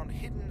recently found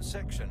hidden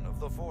section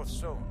of the fourth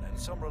stone and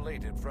some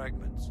related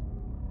fragments.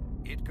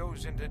 It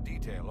goes into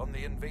detail on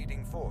the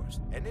invading force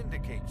and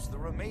indicates the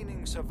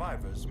remaining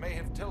survivors may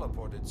have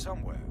teleported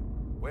somewhere.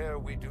 Where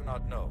we do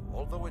not know,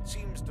 although it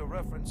seems to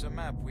reference a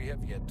map we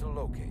have yet to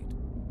locate.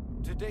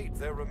 To date,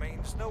 there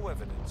remains no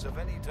evidence of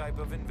any type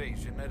of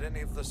invasion at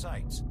any of the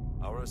sites.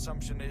 Our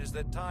assumption is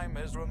that time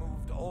has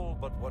removed all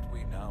but what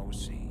we now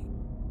see.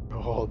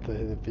 Oh,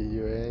 the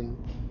video end.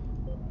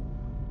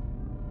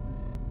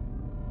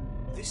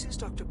 This is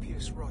Dr.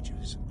 Pierce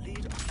Rogers,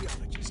 lead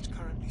archaeologist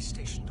currently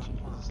stationed on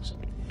Mars.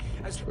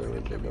 As the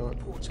preliminary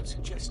reports have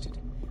suggested,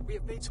 we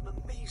have made some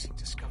amazing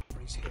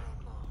discoveries here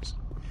on Mars.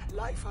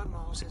 Life on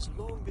Mars has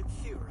long been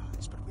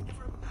theorized, but we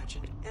never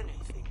imagined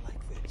anything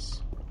like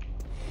this.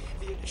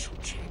 The initial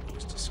chamber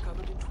was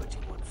discovered in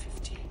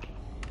 2115.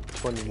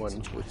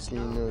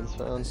 2115 was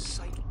found.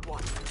 Site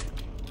 1.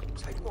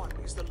 Site 1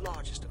 is the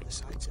largest of the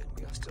sites, and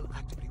we are still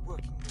actively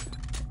working there.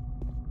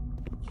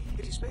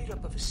 It is made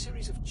up of a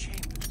series of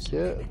chambers.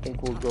 Yeah, I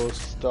think we'll go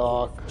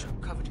stock.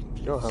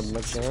 You don't have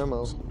much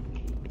ammo.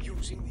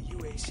 Using the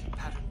UAC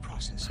pattern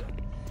processor,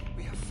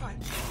 we have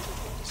finally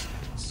understood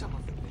some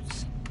of the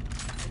glyphs.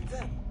 And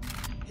then,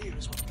 here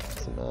is what we found.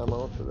 Some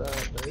ammo for that,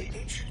 right? The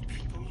ancient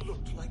people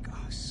looked like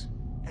us,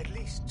 at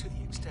least to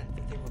the extent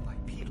that they were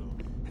bipedal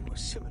and were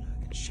similar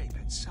in shape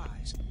and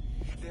size.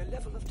 Their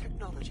level of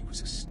technology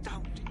was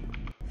astounding.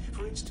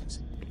 For instance,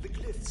 the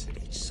glyphs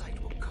at each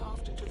site were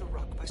carved into the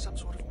rock by some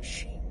sort of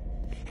machine,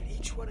 and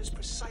each one is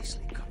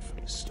precisely cut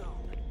from the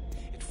stone.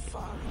 It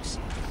far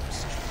exceeded the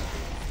precision.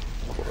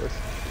 Of course.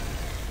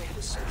 They had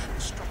a social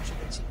structure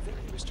that seemed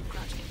very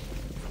aristocratic,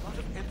 with a lot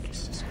of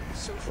emphasis on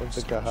social. I don't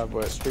think I have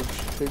what take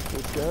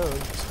this down.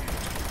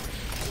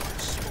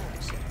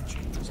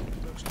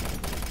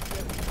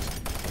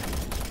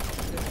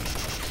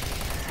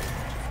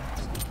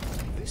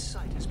 This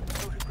site has been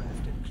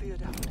photographed and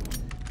cleared out.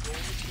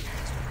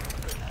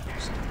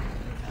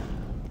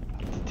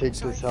 Take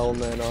this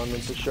helmet on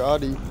with the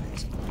shoddy.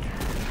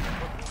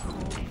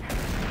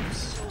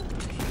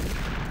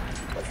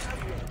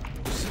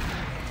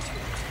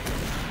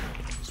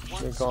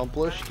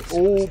 Accomplished.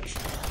 Oh!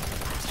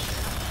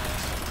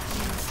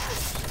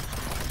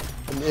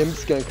 An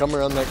imp's gonna come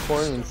around that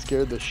corner and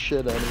scare the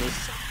shit out of me.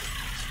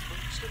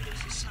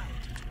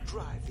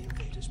 Drive the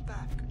invaders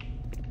back.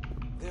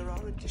 There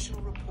are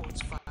additional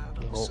reports filed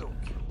on the Soul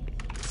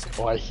Cube.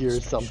 Oh, I hear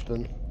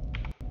something.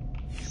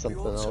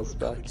 Something else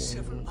back in.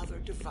 Several other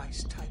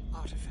device-type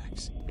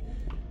artifacts.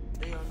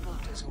 They are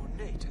not as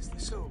ornate as the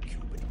Soul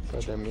Cube,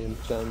 but that means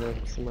down there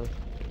somewhere.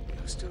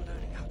 we are still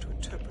learning how to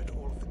interpret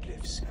all of the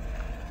glyphs.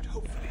 And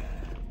hopefully,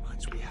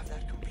 once we have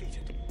that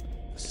completed,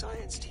 the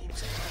science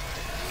teams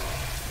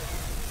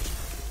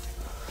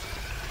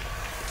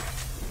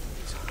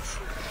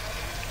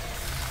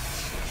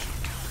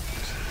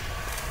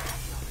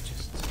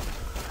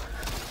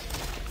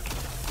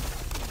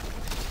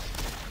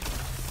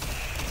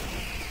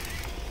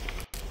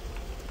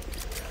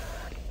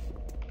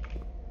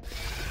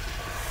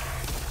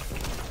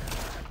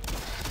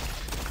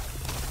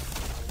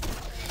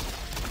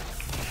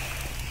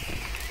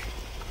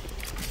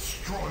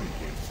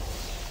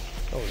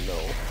Oh no.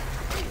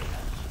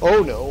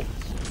 Oh no.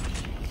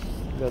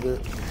 Another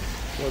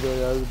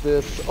out of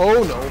this.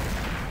 Oh no.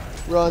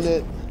 Run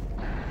it.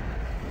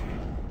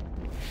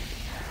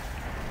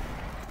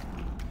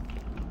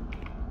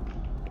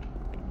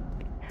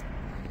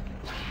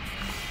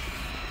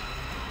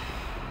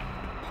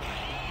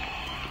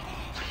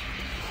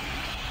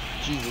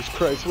 Jesus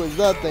Christ, what is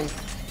that thing? This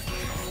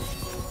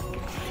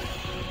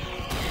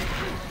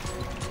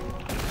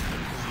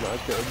is not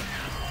good.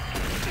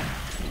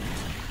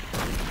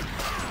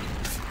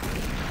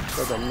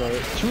 Got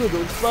another 2 of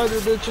those spider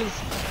bitches.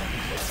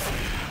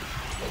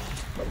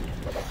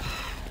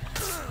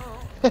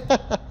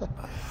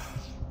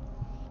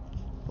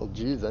 Well,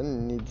 geez, I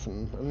need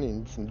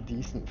some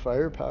decent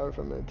firepower if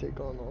I'm gonna take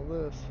on all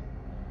this.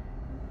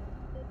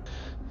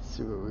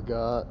 See what we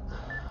got.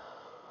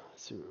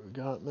 See what we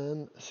got,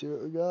 man. See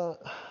what we got.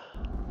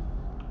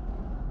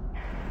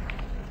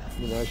 I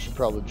mean, I should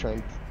probably try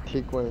and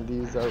take one of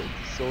these out with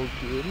the soul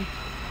cube.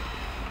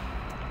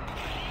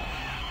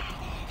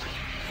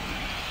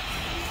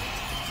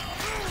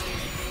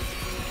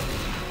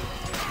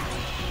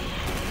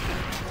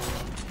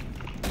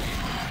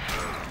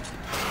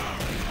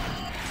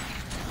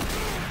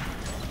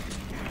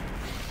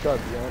 God,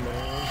 the ammo.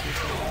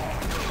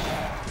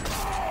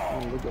 Oh,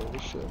 look at all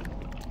this shit.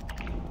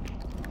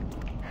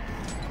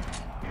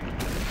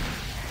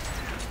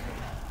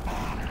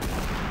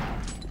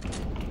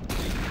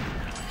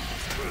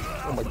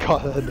 Oh my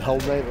god, that Hell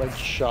Knight like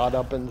shot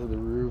up into the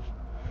roof.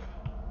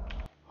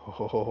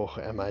 Oh,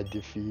 am I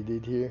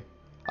defeated here?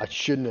 I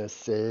shouldn't have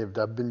saved.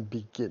 I've been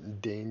getting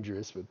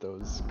dangerous with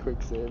those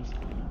quick saves.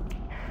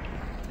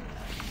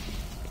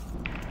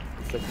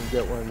 So I can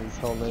get one of these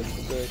Hell Knights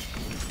a bit.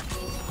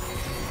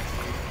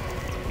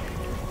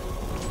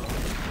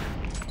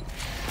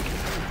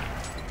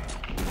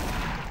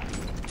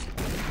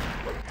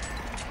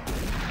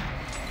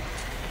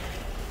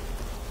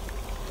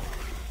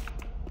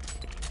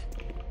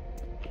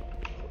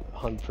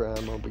 Hunt for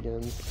ammo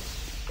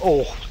begins.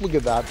 Oh, look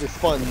at that. They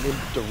spawned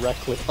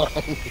directly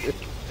behind you.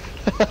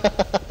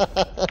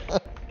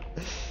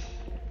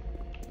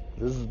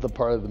 This is the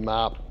part of the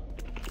map.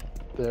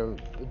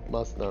 It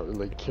must not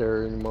really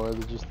care anymore.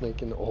 They're just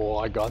making... Oh,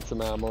 I got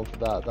some ammo for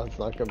that. That's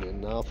not going to be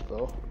enough,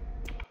 though.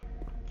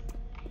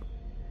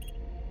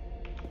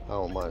 I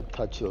don't want to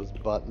touch those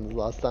buttons.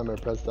 Last time I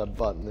pressed that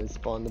button, they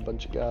spawned a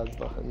bunch of guys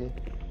behind me.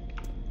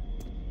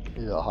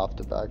 Yeah, I'll have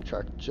to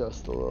backtrack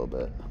just a little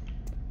bit.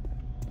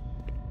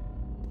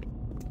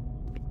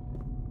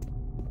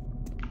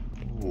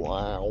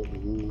 Wow,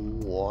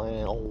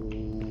 wow.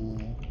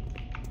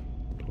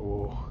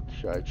 Oh,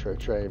 should I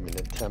try even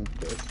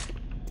attempt this?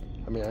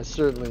 I mean, I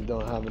certainly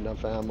don't have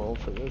enough ammo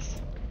for this,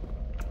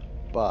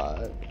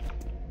 but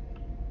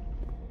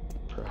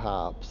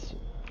perhaps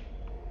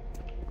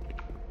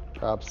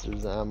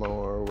there's ammo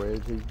or a way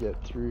to get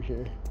through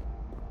here.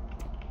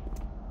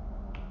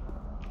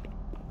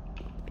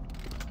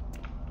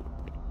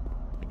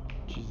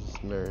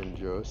 Jesus, Mary and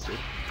Joseph.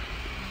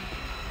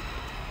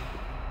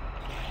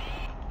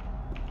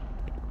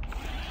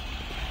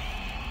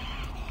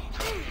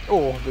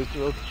 Oh, they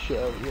threw the shit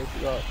out of me, I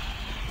forgot.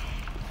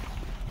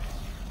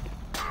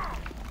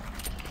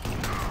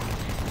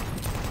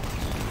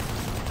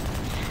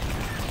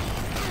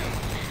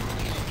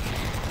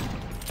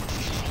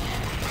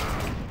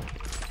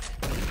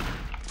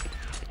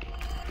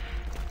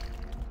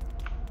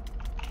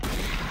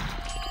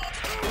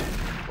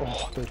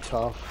 Oh, they're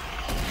tough.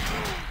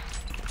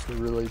 They're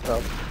really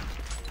tough.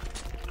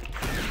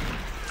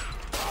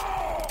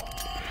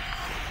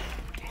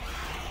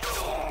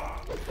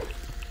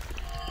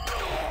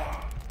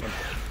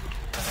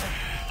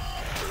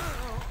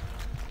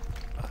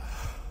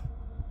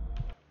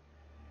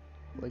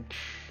 Like,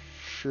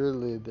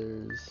 surely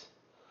there's...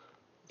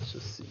 Let's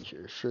just see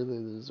here.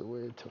 Surely there's a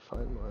way to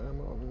find more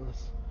ammo on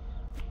this.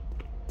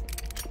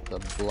 To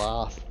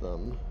blast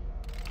them.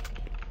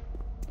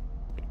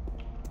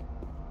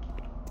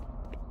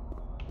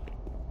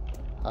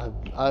 I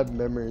have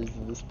memories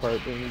of this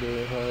part being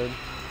very hard.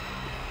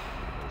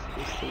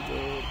 Let's just take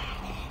it.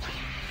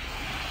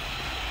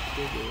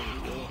 There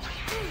we go.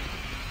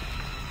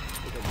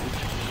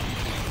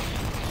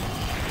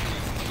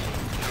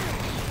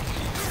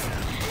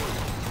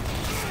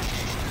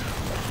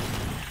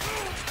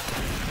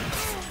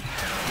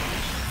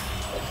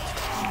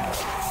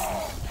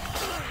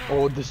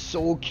 Oh, the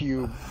soul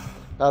cube.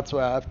 That's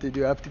what I have to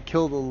do. I have to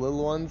kill the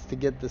little ones to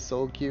get the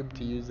soul cube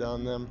to use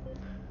on them.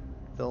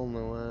 It's the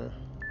only way.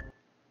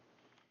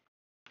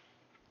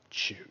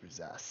 Choose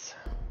us.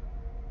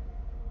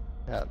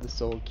 Yeah, the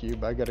soul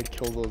cube. I gotta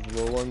kill those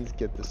little ones,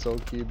 get the soul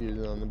cube, use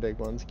it on the big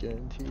ones,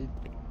 guaranteed.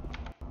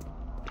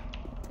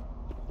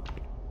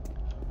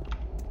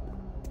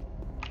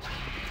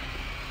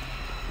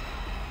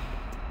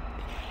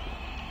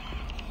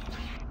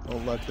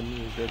 Don't let them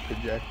use their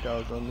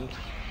projectiles on me.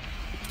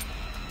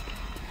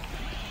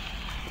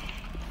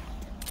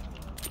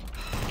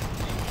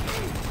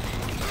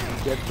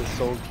 Get the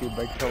soul cube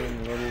by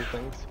killing little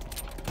things.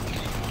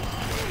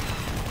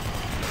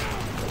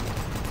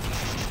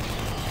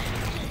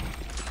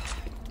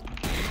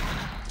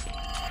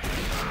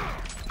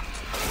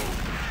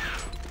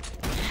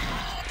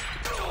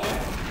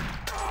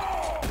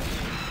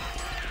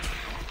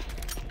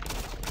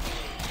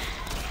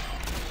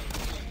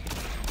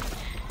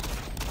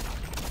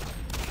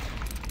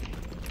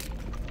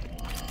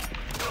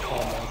 Oh,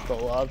 am I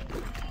still alive?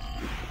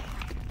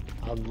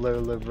 I've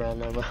literally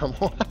ran out of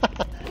ammo.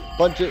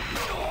 Punch it!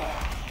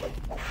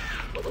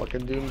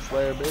 Fucking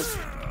Doomslayer, bitch.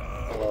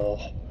 Oh.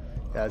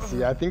 Yeah,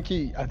 see, I think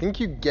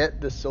you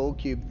get the soul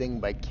cube thing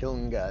by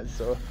killing guys,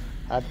 so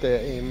I have to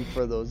aim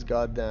for those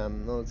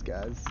those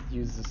guys.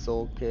 Use the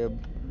soul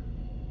cube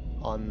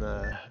on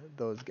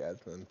those guys,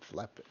 and then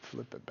flip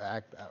it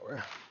back that way.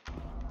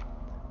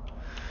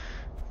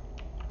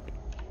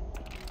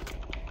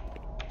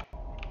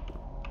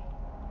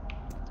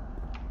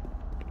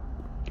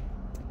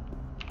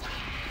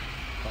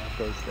 God,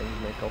 those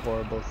things make a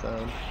horrible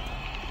sound.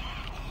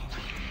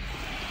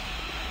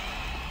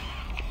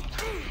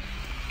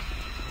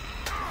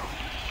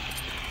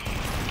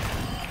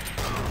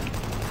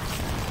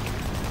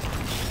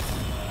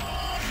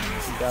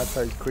 That's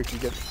how quick he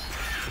gets.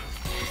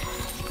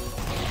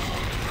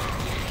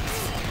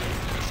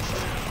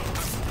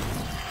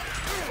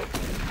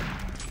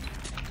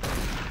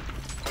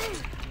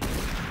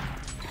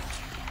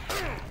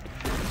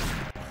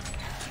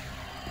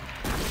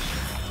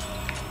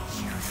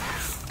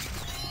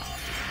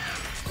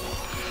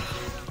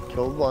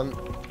 Killed one.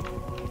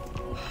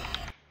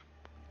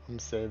 I'm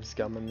save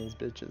scumming these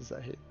bitches.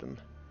 I hate them.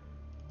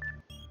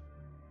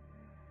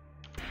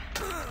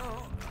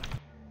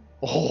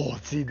 Oh,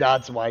 see,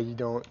 that's why you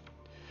don't.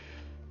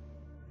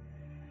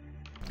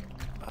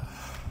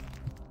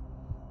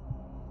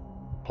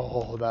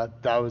 Oh, that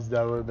would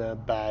have been a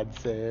bad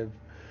save.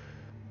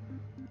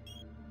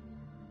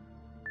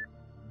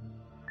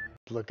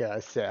 Look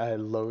at I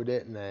load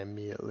it and I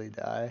immediately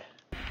die.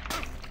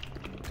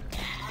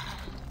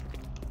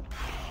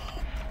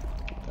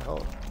 What the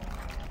hell?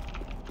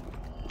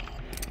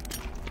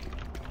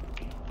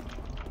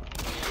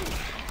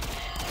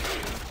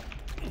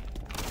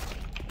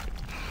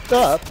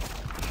 Up.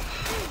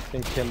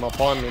 Thing came up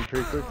on me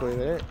pretty quickly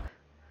there.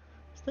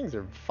 These things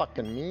are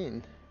fucking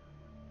mean.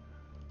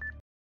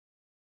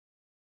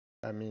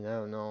 I mean, I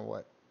don't know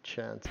what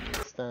chance I'm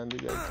gonna stand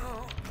against.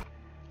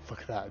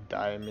 Look at that,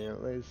 die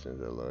immediately as soon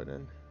as I load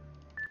in.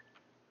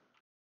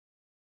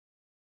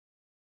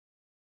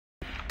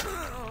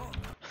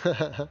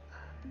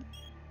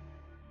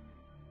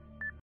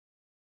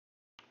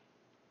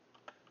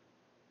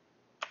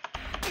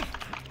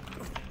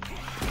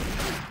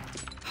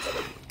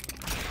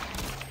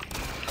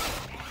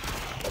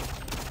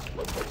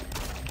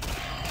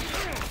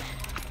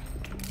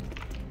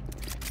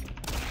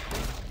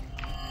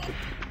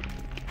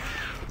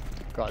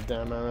 God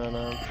damn, I ran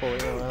out fully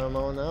out of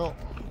ammo now.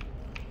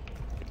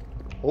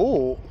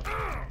 Oh!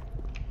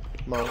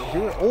 Mount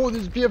here. Oh,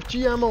 there's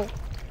BFG ammo!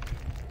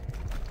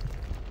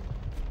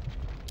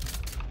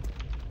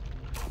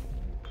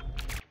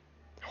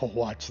 Oh,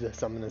 watch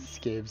this. I'm gonna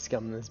scave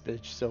scum this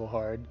bitch so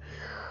hard.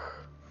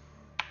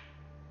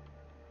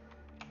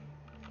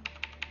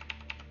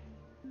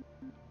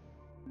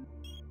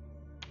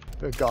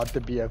 I got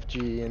the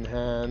BFG in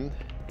hand.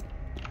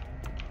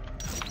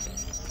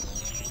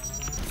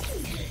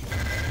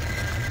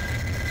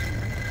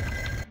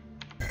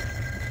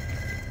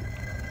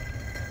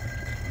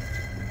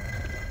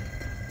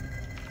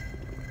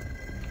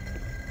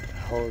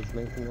 Hell is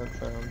making that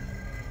sound.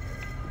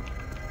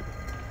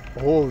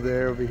 Oh,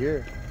 they're over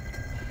here.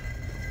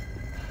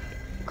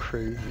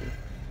 Crazy.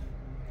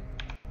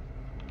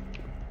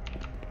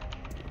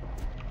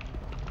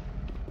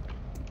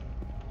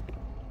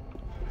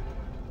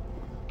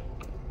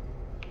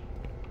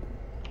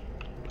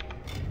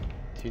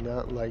 Do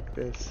not like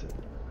this.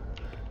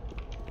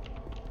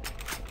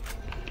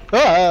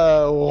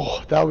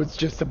 Oh, that was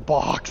just the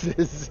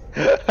boxes.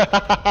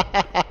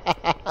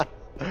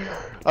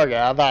 Okay,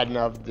 I've had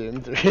enough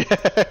Doom 3.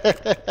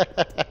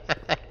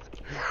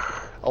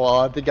 Well,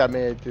 I think I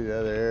made it to the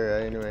other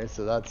area anyway,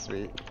 so that's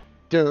sweet.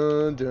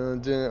 Dun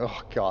dun dun.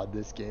 Oh god,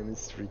 this game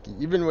is freaky.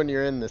 Even when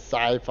you're in the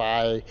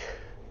sci-fi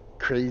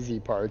crazy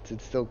parts,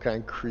 it still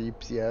kind of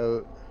creeps you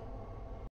out.